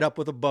like tied up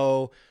with a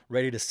bow,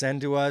 ready to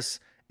send to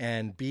us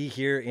and be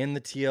here in the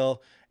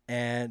teal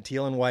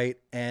and white.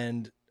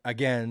 And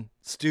again,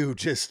 Stu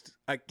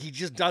he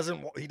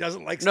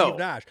doesn't like Steve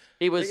Nash.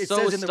 He was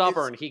so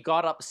stubborn. He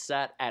got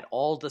upset at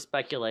all the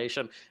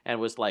speculation and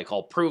was like,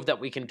 I'll prove that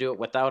we can do it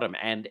without him.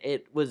 And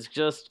it was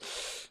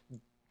just,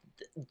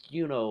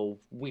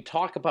 we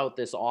talk about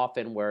this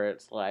often where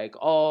it's like,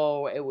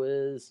 oh, it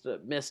was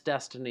missed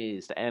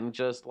destinies, and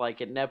just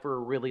like it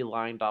never really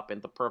lined up in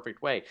the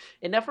perfect way.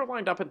 It never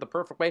lined up in the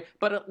perfect way,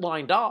 but it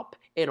lined up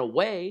in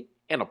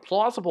a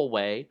plausible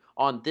way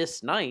on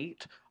this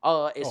night,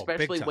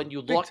 especially when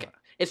you look.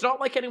 It's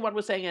not like anyone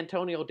was saying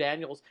Antonio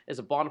Daniels is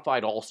a bona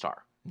fide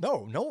all-star.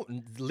 No,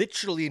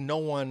 literally no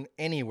one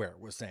anywhere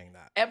was saying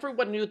that.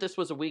 Everyone knew this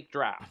was a weak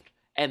draft,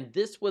 and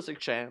this was a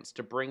chance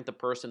to bring the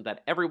person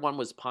that everyone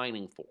was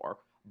pining for,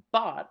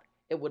 but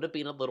it would have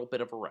been a little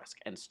bit of a risk,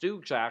 and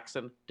Stu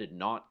Jackson did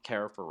not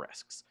care for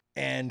risks.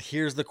 And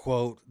here's the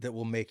quote that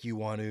will make you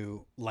want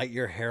to light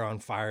your hair on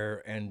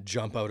fire and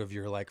jump out of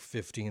your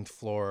 15th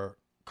floor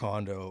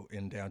condo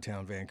in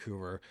downtown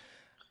Vancouver.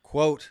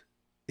 Quote,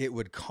 "It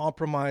would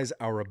compromise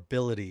our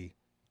ability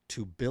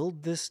to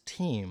build this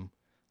team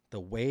the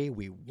way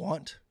we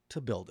want to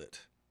build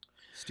it."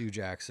 Stu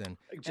Jackson.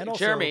 And also,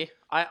 Jeremy,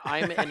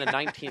 I'm in a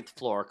 19th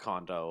floor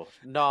condo,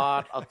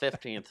 not a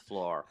 15th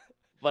floor,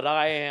 but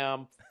I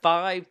am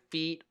 5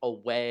 feet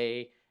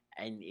away,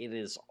 and it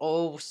is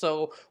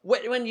so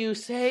when you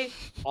say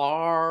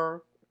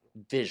our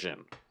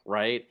vision,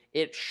 right?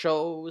 It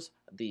shows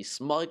the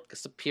smug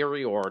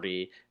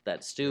superiority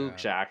that Stu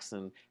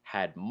Jackson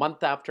had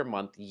month after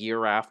month,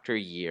 year after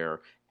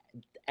year.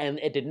 And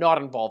it did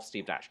not involve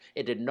Steve Nash.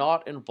 It did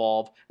not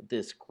involve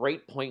this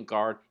great point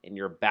guard in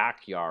your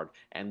backyard.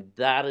 And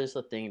that is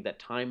the thing that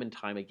time and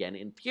time again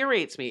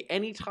infuriates me.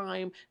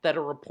 Anytime that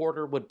a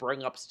reporter would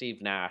bring up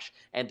Steve Nash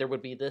and there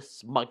would be this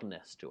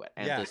smugness to it.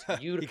 And this,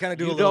 you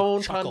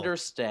don't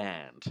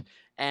understand.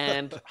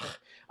 And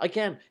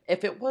again,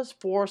 if it was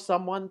for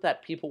someone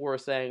that people were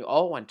saying,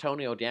 oh,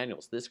 Antonio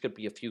Daniels, this could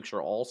be a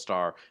future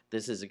all-star,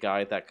 this is a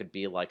guy that could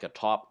be like a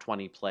top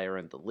 20 player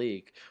in the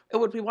league, it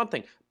would be one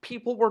thing.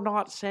 People were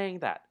not saying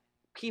that.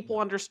 people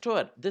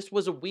understood this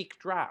was a weak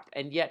draft,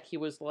 and yet he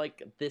was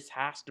like, this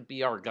has to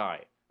be our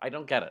guy. I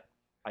don't get it.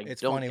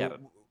 It's don't funny. get it.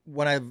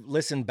 When I've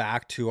listened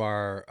back to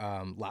our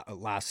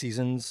last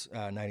season's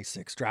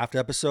 96 draft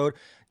episode,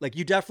 like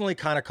you definitely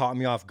kind of caught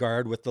me off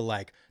guard with the,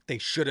 like, they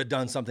should have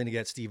done something to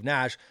get Steve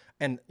Nash.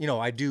 And, you know,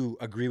 I do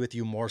agree with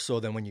you more so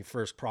than when you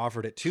first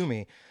proffered it to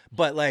me,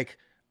 but like,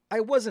 I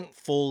wasn't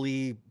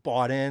fully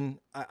bought in.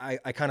 I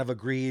kind of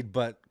agreed,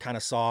 but kind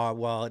of saw,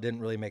 well, it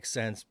didn't really make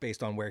sense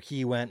based on where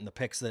he went and the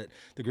picks that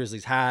the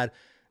Grizzlies had.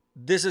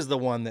 This is the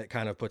one that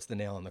kind of puts the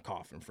nail in the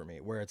coffin for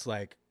me, where it's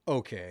like,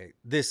 okay,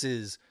 this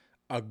is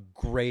a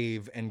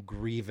grave and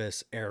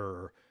grievous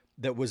error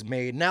that was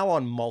made now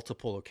on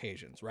multiple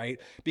occasions, right?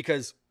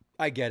 Because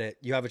I get it.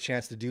 You have a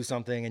chance to do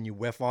something and you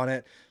whiff on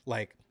it.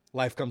 Like,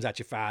 life comes at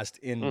you fast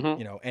in,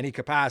 you know, any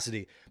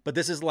capacity. But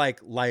this is like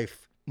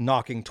life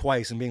knocking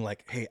twice and being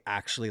like, hey,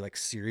 actually, like,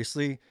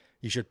 seriously,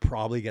 you should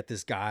probably get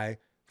this guy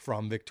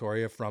from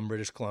Victoria, from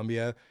British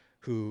Columbia,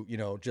 who, you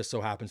know, just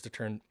so happens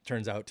to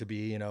turns out to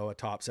be, you know, a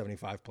top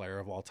 75 player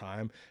of all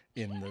time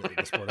in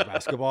the sport of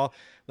basketball.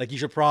 Like, you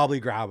should probably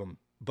grab him.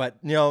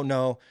 But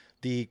no,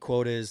 the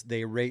quote is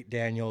they rate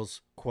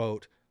Daniels,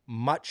 quote,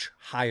 much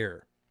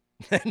higher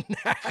than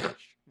Nash.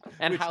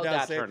 And how did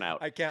that turn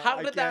out?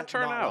 How did that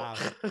turn out?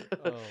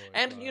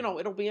 And, you know,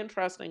 it'll be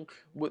interesting.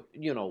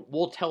 You know,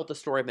 we'll tell the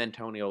story of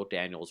Antonio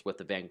Daniels with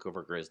the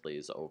Vancouver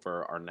Grizzlies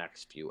over our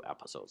next few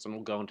episodes. And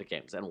we'll go into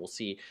games and we'll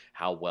see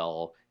how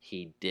well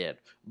he did.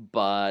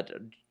 But,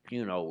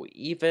 you know,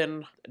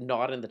 even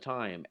not in the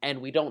time,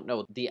 and we don't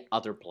know the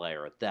other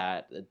player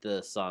that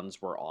the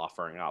Suns were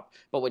offering up.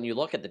 But when you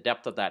look at the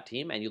depth of that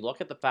team and you look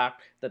at the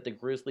fact that the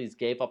Grizzlies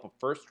gave up a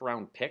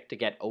first-round pick to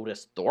get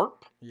Otis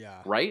Thorpe,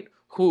 right?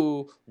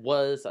 Who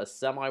was a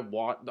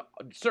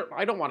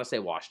I don't want to say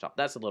washed up.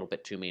 That's a little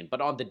bit too mean. But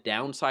on the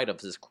downside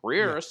of his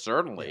career,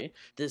 certainly,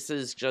 this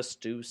is just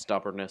Stu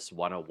Stubbornness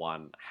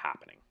 101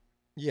 happening.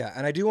 Yeah,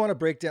 and I do want to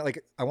break down,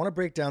 I want to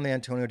break down the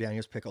Antonio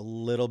Daniels pick a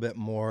little bit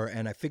more,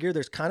 and I figure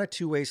there's kind of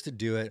two ways to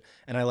do it,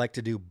 and I like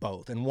to do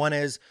both. And one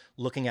is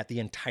looking at the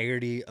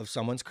entirety of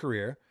someone's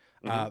career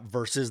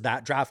versus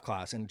that draft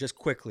class. And just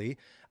quickly,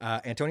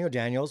 Antonio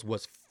Daniels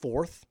was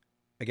fourth.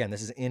 Again,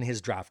 this is in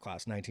his draft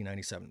class,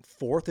 1997.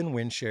 Fourth in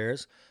win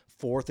shares,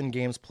 fourth in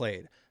games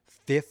played,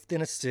 fifth in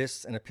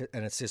assists and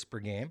assists per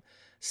game,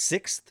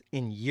 sixth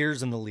in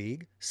years in the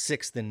league,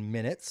 sixth in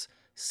minutes,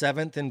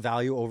 seventh in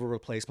value over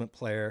replacement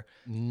player,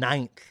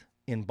 ninth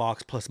in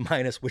box plus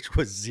minus, which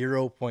was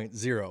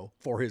 0.0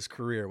 for his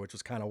career, which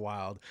was kind of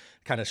wild.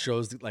 Kind of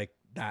shows like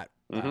that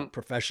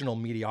professional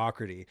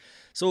mediocrity.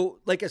 So,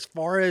 like, as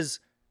far as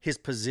his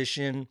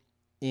position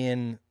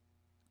in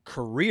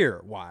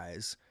career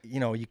wise, you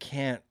know, you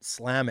can't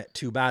slam it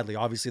too badly.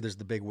 Obviously there's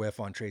the big whiff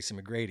on Tracy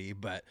McGrady,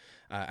 but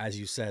as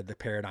you said, the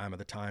paradigm of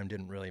the time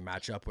didn't really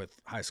match up with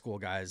high school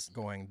guys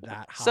going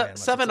that high.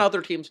 Seven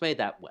other teams made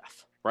that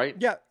whiff, right?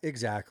 Yeah,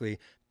 exactly.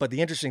 But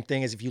the interesting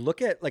thing is, if you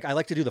look at, like, I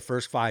like to do the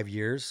first 5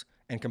 years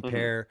and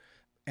compare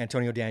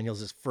Antonio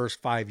Daniels' first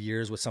 5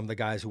 years with some of the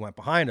guys who went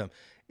behind him.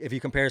 If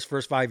you compare his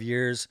first 5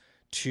 years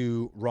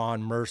to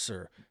Ron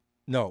Mercer,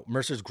 no,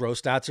 Mercer's gross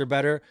stats are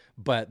better,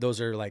 but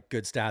those are like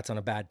good stats on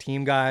a bad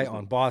team guy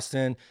on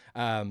Boston.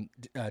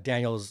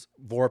 Daniels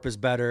VORP is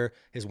better.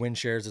 His win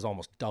shares is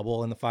almost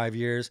double in the 5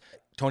 years.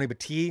 Tony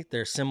Battie,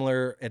 they're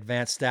similar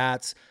advanced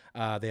stats.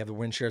 They have the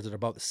win shares that are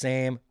about the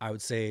same. I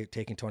would say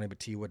taking Tony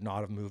Battie would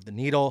not have moved the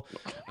needle.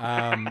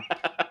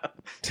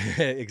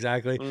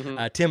 Exactly.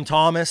 Tim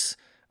Thomas,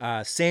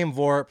 same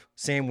VORP,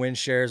 same win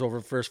shares over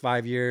the first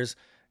 5 years.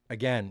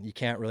 Again, you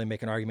can't really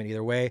make an argument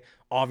either way.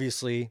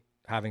 Obviously,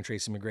 having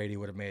Tracy McGrady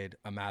would have made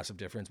a massive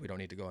difference. We don't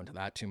need to go into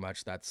that too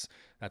much. That's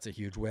a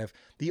huge whiff.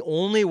 The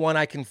only one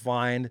I can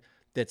find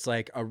that's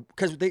like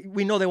because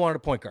we know they wanted a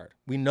point guard.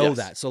 We know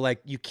that. So,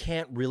 like, you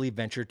can't really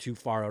venture too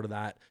far out of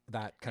that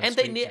kind of.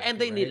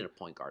 They needed a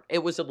point guard.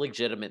 It was a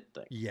legitimate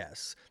thing.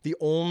 Yes. The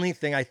only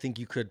thing I think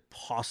you could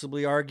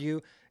possibly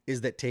argue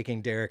is that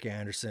taking Derek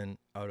Anderson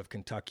out of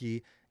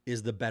Kentucky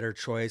is the better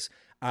choice.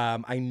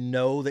 I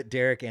know that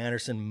Derek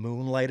Anderson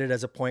moonlighted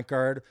as a point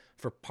guard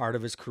for part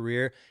of his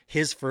career.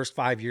 His first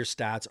 5 year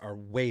stats are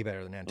way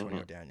better than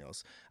Antonio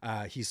Daniels.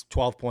 He's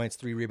 12 points,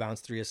 3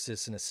 rebounds, 3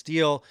 assists, and a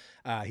steal.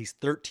 He's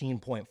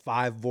 13.5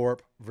 VORP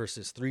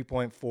versus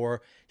 3.4.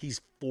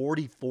 He's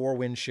 44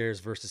 win shares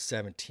versus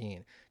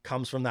 17.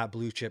 Comes from that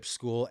blue chip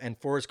school. And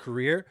for his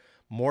career,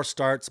 more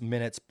starts,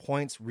 minutes,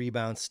 points,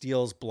 rebounds,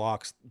 steals,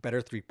 blocks,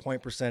 better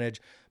 3-point percentage,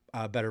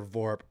 better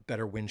VORP,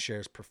 better win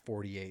shares per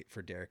 48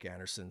 for Derek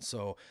Anderson.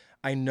 So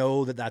I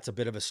know that that's a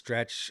bit of a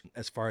stretch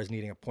as far as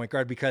needing a point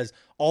guard, because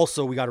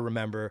also we got to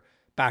remember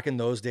back in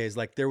those days,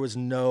 like, there was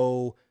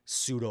no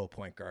pseudo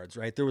point guards,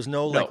 right? There was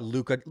no like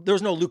Luka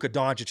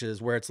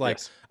Doncic's where it's like,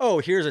 oh,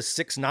 here's a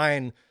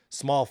 6'9"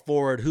 small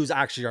forward who's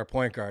actually our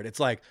point guard. It's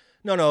like,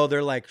 no,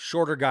 they're like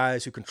shorter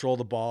guys who control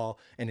the ball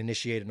and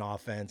initiate an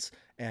offense.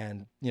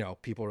 And, you know,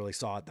 people really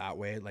saw it that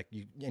way. Like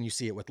you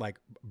see it with like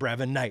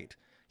Brevin Knight.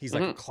 He's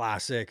like a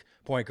classic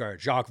point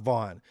guard. Jacques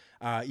Vaughn,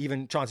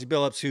 even Chauncey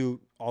Billups, who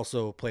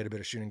also played a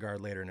bit of shooting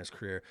guard later in his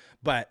career.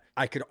 But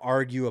I could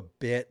argue a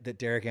bit that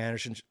Derek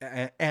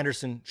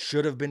Anderson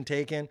should have been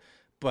taken,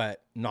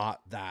 but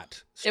not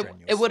that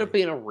strenuously. It would have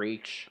been a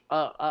reach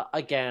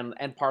again,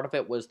 and part of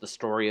it was the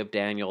story of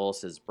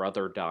Daniels, his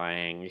brother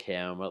dying,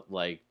 him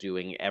like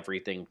doing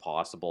everything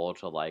possible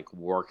to like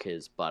work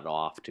his butt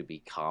off to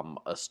become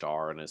a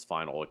star in his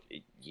final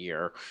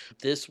year.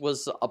 This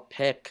was a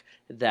pick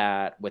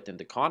that, within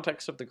the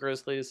context of the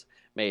Grizzlies,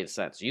 made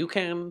sense. You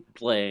can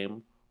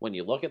blame, when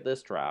you look at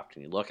this draft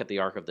and you look at the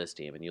arc of this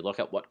team and you look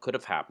at what could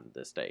have happened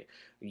this day,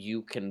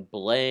 you can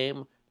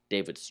blame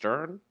David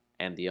Stern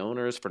and the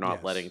owners for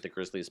not letting the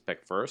Grizzlies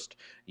pick first.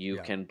 You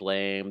can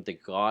blame the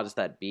gods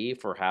that be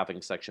for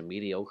having such a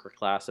mediocre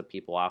class of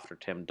people after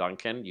Tim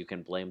Duncan. You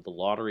can blame the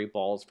lottery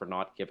balls for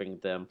not giving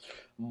them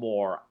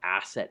more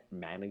asset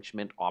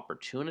management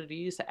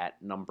opportunities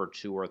at number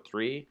 2 or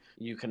 3.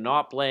 You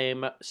cannot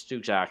blame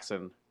Stu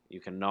Jackson. You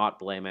cannot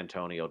blame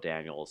Antonio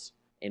Daniels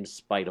in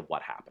spite of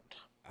what happened.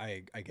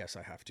 I guess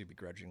I have to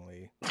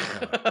begrudgingly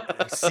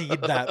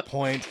cede that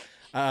point.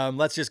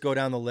 Let's just go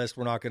down the list.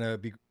 We're not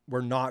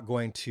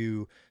going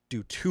to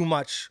do too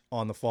much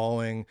on the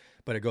following,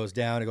 but it goes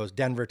down. It goes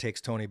Denver takes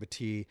Tony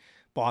Battie,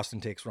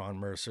 Boston takes Ron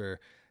Mercer,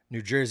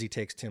 New Jersey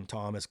takes Tim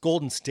Thomas,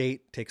 Golden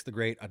State takes the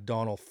great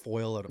O'Donnell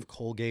Foyle out of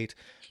Colgate,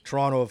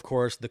 Toronto, of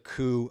course, the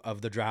coup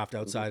of the draft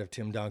outside of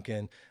Tim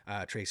Duncan,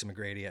 Tracy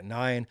McGrady at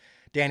 9.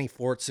 Danny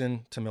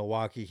Fortson to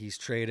Milwaukee, he's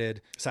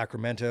traded.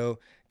 Sacramento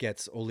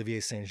gets Olivier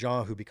St.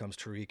 Jean, who becomes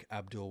Tariq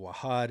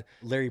Abdul-Wahad.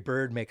 Larry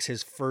Bird makes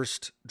his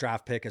first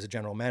draft pick as a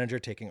general manager,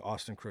 taking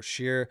Austin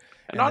Crocier.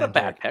 And not a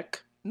bad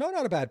pick. No,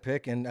 not a bad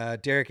pick.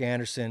 And Derek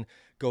Anderson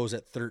goes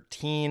at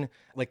 13.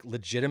 Like,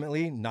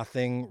 legitimately,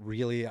 nothing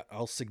really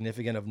else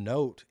significant of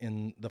note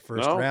in the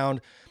first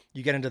round.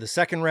 You get into the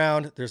second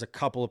round, there's a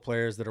couple of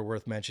players that are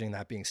worth mentioning,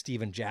 that being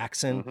Steven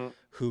Jackson,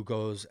 who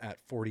goes at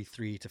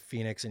 43 to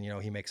Phoenix, and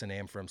he makes a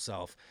name for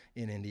himself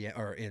in India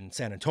or in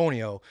San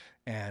Antonio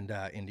and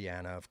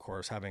Indiana, of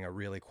course, having a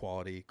really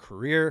quality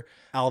career.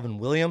 Alvin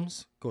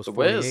Williams goes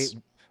 48.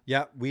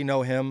 Yeah, we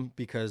know him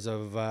because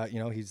of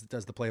he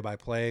does the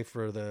play-by-play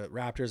for the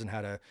Raptors and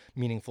had a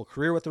meaningful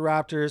career with the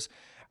Raptors.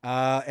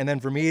 And then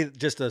for me,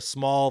 just a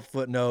small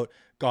footnote,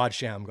 God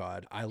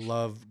Shammgod. I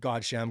love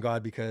God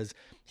Shammgod because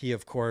he,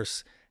 of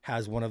course,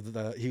 has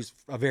he's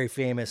a very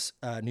famous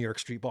New York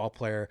street ball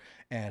player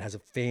and has a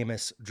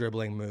famous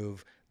dribbling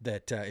move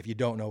that if you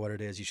don't know what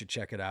it is, you should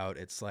check it out.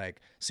 It's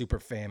like super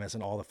famous,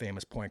 and all the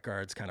famous point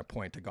guards kind of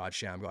point to God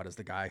Shammgod as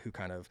the guy who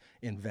kind of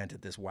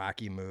invented this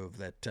wacky move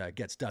that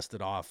gets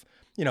dusted off,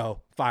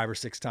 5 or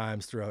 6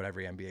 times throughout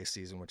every NBA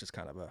season, which is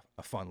kind of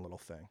a fun little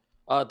thing.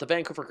 The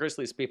Vancouver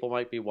Grizzlies people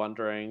might be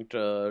wondering,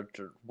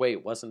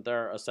 wait, wasn't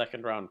there a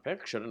second-round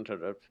pick? Shouldn't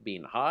it have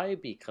been high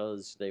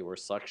because they were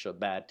such a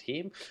bad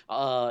team?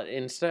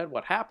 Instead,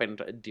 what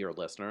happened, dear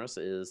listeners,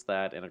 is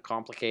that in a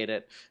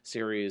complicated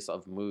series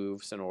of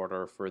moves in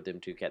order for them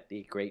to get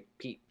the great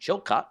Pete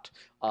Chilcott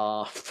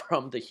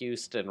from the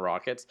Houston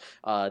Rockets,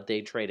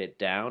 they traded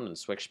down and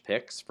switched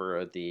picks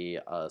for the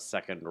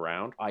second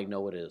round. I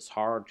know it is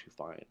hard to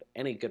find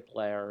any good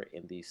player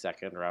in the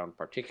second round,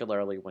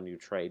 particularly when you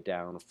trade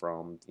down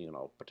from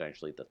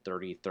potentially the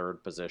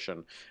 33rd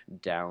position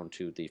down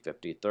to the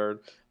 53rd.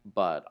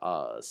 But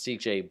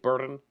CJ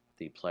Burton,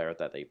 the player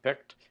that they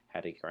picked,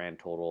 had a grand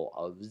total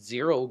of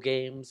 0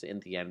 games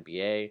in the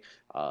NBA.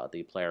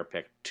 The player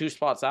picked 2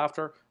 spots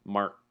after,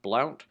 Mark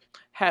Blount,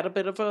 had a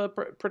bit of a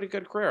pretty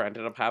good career.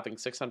 Ended up having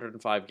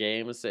 605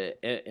 games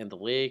in the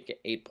league,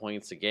 8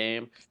 points a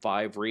game,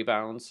 5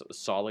 rebounds,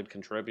 solid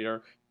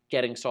contributor.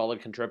 Getting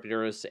solid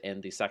contributors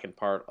in the second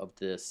part of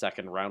the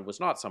second round was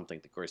not something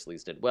the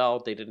Grizzlies did well.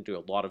 They didn't do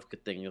a lot of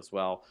good things as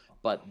well,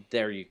 but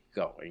there you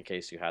go. In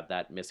case you had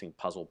that missing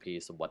puzzle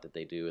piece of what did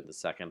they do in the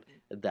second,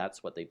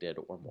 that's what they did,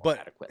 or more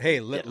adequate. Hey,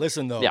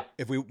 listen though,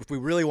 if we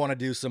really want to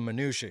do some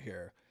minutia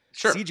here,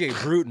 sure.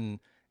 CJ Bruton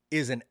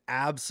is an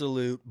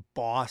absolute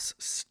boss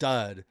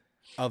stud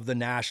of the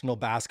National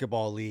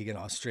Basketball League in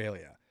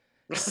Australia.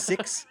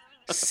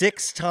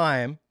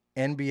 Six-time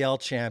NBL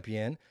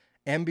champion,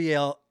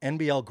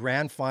 NBL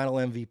Grand Final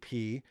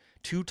MVP,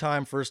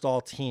 2-time first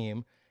all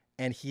team,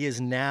 and he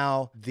is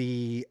now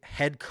the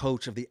head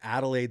coach of the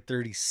Adelaide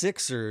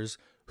 36ers,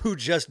 who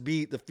just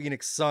beat the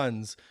Phoenix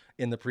Suns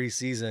in the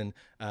preseason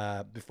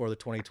before the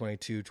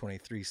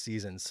 2022-23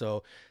 season.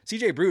 So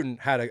CJ Bruton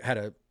had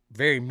a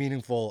very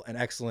meaningful and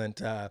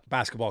excellent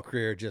basketball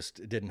career,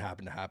 just didn't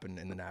happen to happen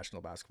in the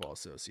National Basketball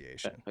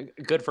Association.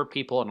 Good for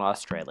people in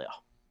Australia.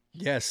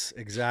 Yes,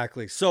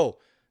 exactly. So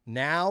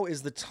now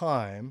is the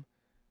time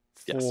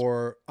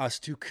for us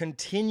to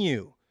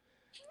continue,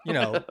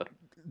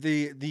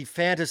 the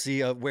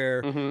fantasy of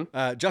where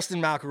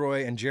Justin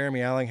McElroy and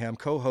Jeremy Allingham,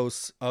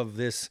 co-hosts of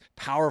this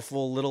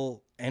powerful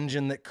little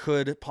engine that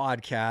could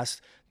podcast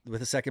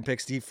with a second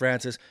pick, Steve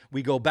Francis,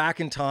 we go back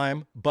in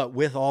time, but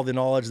with all the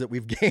knowledge that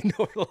we've gained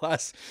over the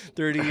last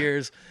 30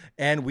 years,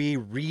 and we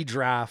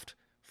redraft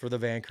for the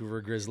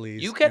Vancouver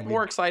Grizzlies. You get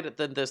more excited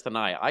than this than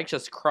I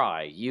just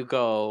cry. You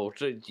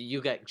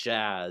get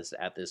jazzed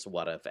at this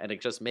what if, and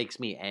it just makes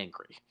me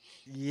angry.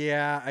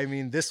 Yeah, I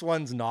mean, this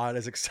one's not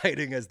as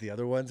exciting as the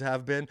other ones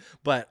have been,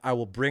 but I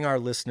will bring our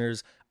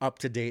listeners up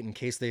to date in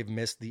case they've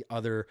missed the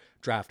other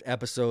draft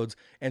episodes.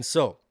 And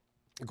so,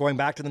 going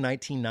back to the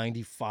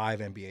 1995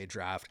 NBA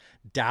draft,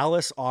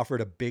 Dallas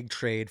offered a big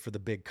trade for the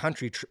big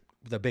country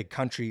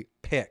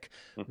pick.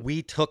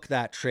 We took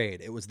that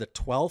trade. It was the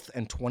 12th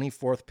and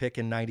 24th pick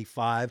in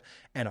 95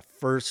 and a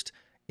first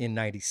in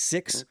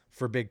 96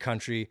 for big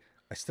country.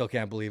 I still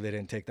can't believe they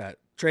didn't take that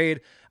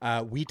trade.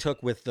 We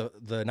took with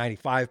the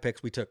 95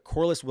 picks, we took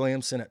Corliss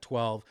Williamson at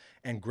 12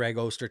 and Greg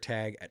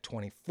Ostertag at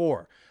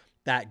 24.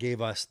 That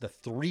gave us the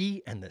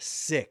 3 and the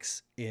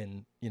 6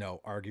 in,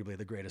 arguably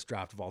the greatest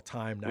draft of all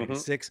time,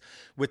 96.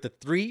 With the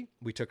 3,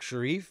 we took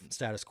Sharif,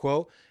 status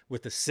quo.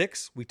 With the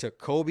 6, we took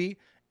Kobe.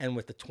 And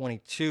with the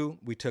 22,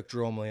 we took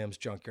Jerome Williams,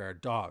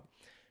 Junkyard Dog.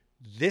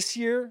 This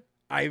year,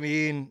 I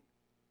mean,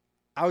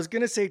 I was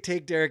going to say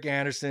take Derek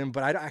Anderson,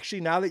 but I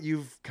actually, now that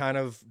you've kind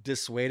of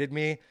dissuaded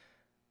me,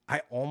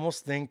 I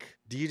almost think,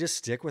 do you just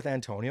stick with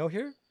Antonio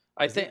here?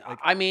 The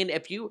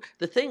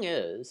thing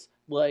is,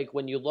 like,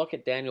 when you look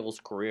at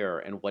Daniel's career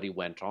and what he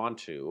went on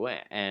to,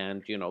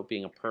 and,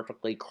 being a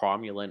perfectly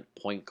cromulent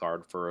point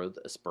guard for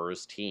the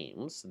Spurs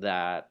teams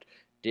that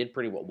did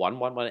pretty well, won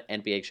one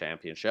NBA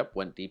championship,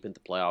 went deep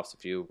into the playoffs a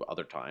few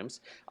other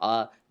times.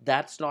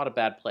 That's not a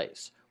bad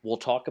place. We'll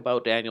talk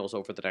about Daniels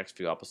over the next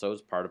few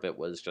episodes. Part of it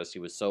was just he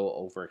was so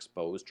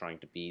overexposed trying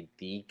to be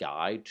the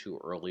guy too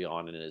early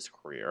on in his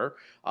career.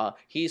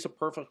 He's a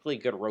perfectly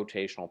good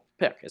rotational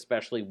pick,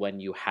 especially when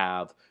you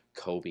have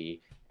Kobe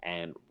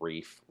and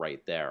Reef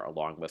right there,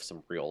 along with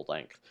some real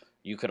length.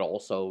 You could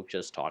also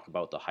just talk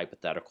about the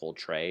hypothetical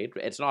trade.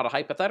 It's not a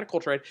hypothetical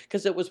trade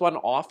because it was one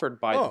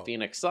offered by the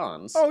Phoenix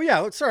Suns. Oh,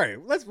 yeah. Sorry.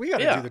 We got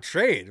to do the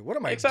trade. What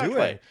am I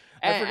doing?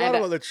 I forgot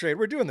about the trade.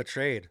 We're doing the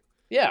trade.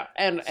 Yeah.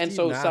 And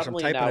so Nash,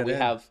 suddenly now we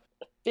have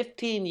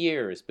 15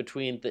 years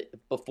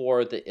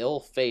before the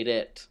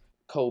ill-fated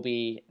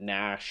Kobe,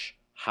 Nash,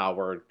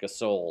 Howard,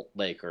 Gasol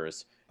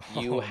Lakers.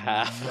 You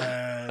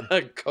have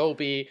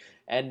Kobe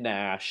and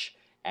Nash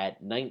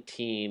at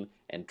 19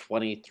 and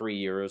 23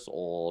 years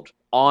old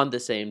on the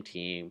same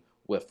team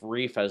with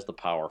Reef as the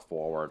power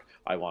forward.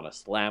 I want to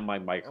slam my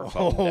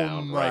microphone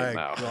down right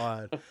now. Oh, my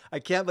God. I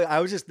can't believe, I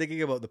was just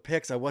thinking about the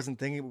picks. I wasn't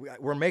thinking,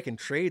 we're making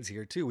trades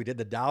here, too. We did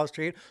the Dallas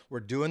trade.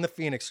 We're doing the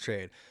Phoenix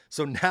trade.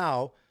 So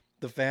now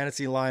the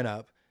fantasy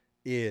lineup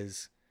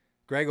is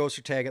Greg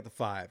Ostertag at the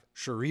 5,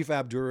 Sharif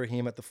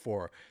Abdur-Rahim at the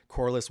 4,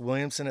 Corliss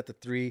Williamson at the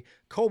 3,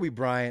 Kobe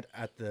Bryant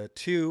at the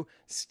 2,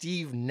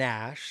 Steve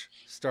Nash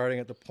starting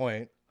at the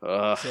point.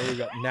 So we've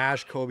got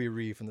Nash, Kobe,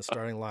 Reef in the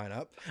starting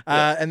lineup.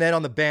 And then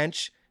on the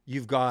bench,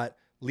 you've got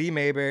Lee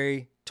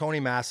Mayberry,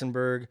 Tony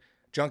Massenberg,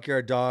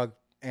 Junkyard Dog,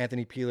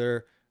 Anthony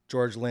Peeler,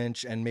 George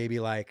Lynch, and maybe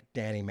like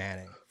Danny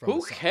Manning.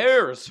 Who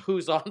cares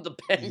who's on the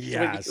bench when you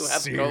have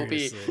seriously.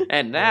 Kobe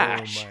and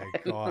Nash? Oh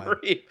my God.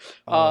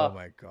 Oh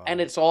my God.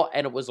 And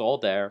it was all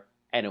there,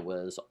 and it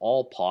was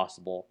all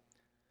possible,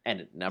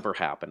 and it never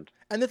happened.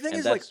 And the thing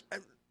is, like,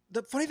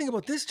 the funny thing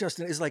about this,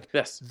 Justin, is like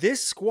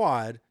this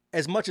squad,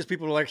 as much as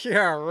people are like,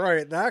 yeah,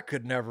 right, that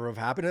could never have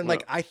happened. And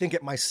like, I think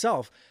it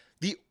myself,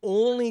 the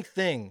only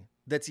thing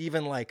that's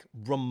even like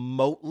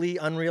remotely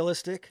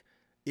unrealistic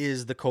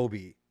is the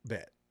Kobe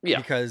bit. Yeah.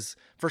 Because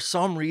for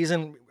some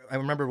reason, I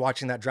remember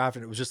watching that draft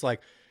and it was just like,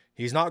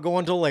 he's not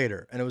going till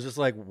later. And it was just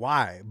like,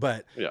 why?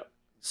 But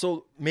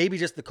so maybe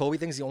just the Kobe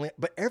thing's the only,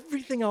 but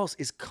everything else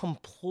is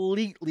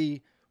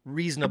completely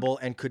reasonable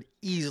and could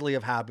easily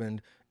have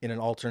happened in an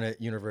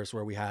alternate universe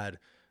where we had,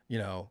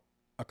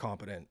 a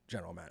competent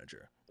general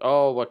manager.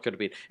 Oh, what could it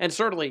be? And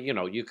certainly,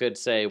 you could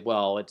say,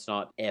 well, it's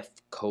not if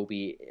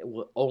Kobe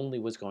only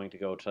was going to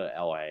go to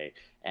LA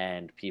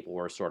and people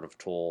were sort of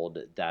told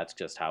that's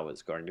just how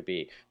it's going to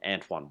be.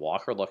 Antoine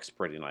Walker looks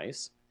pretty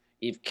nice.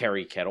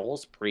 Kerry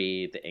Kittles,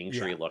 pre the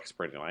injury, looks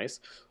pretty nice.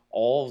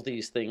 All of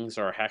these things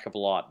are a heck of a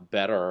lot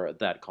better,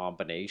 that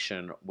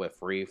combination with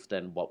Reef,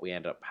 than what we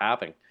end up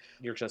having.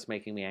 You're just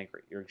making me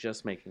angry.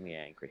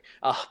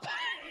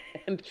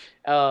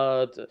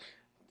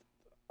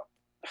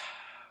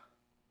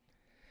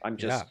 I'm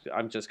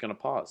just going to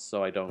pause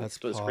so I don't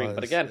scream.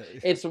 But again,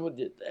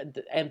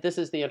 and this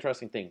is the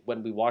interesting thing.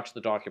 When we watch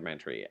the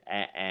documentary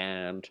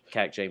and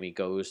Cat Jamie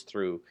goes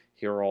through,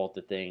 here are all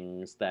the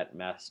things that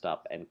messed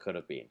up and could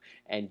have been.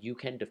 And you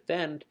can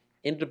defend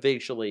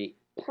individually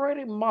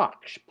pretty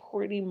much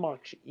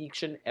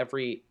each and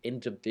every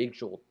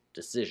individual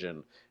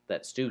decision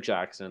that Stu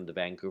Jackson and the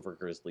Vancouver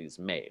Grizzlies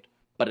made.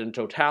 But in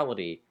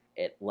totality,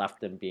 it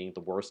left them being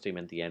the worst team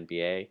in the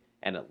NBA,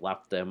 and it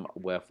left them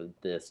with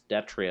this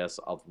detritus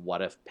of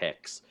what-if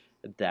picks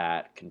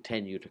that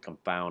continue to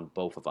confound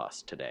both of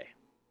us today.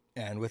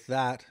 And with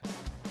that,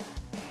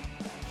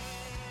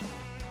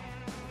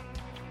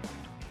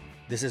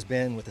 this has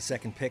been With the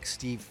Second Pick,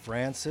 Steve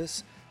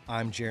Francis.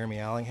 I'm Jeremy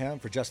Allingham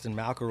for Justin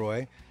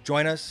McElroy.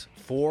 Join us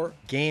for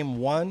Game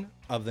 1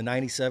 of the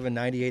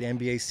 97-98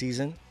 NBA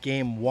season,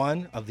 Game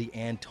 1 of the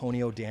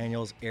Antonio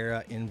Daniels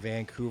era in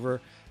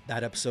Vancouver.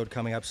 That episode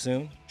coming up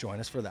soon. Join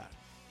us for that.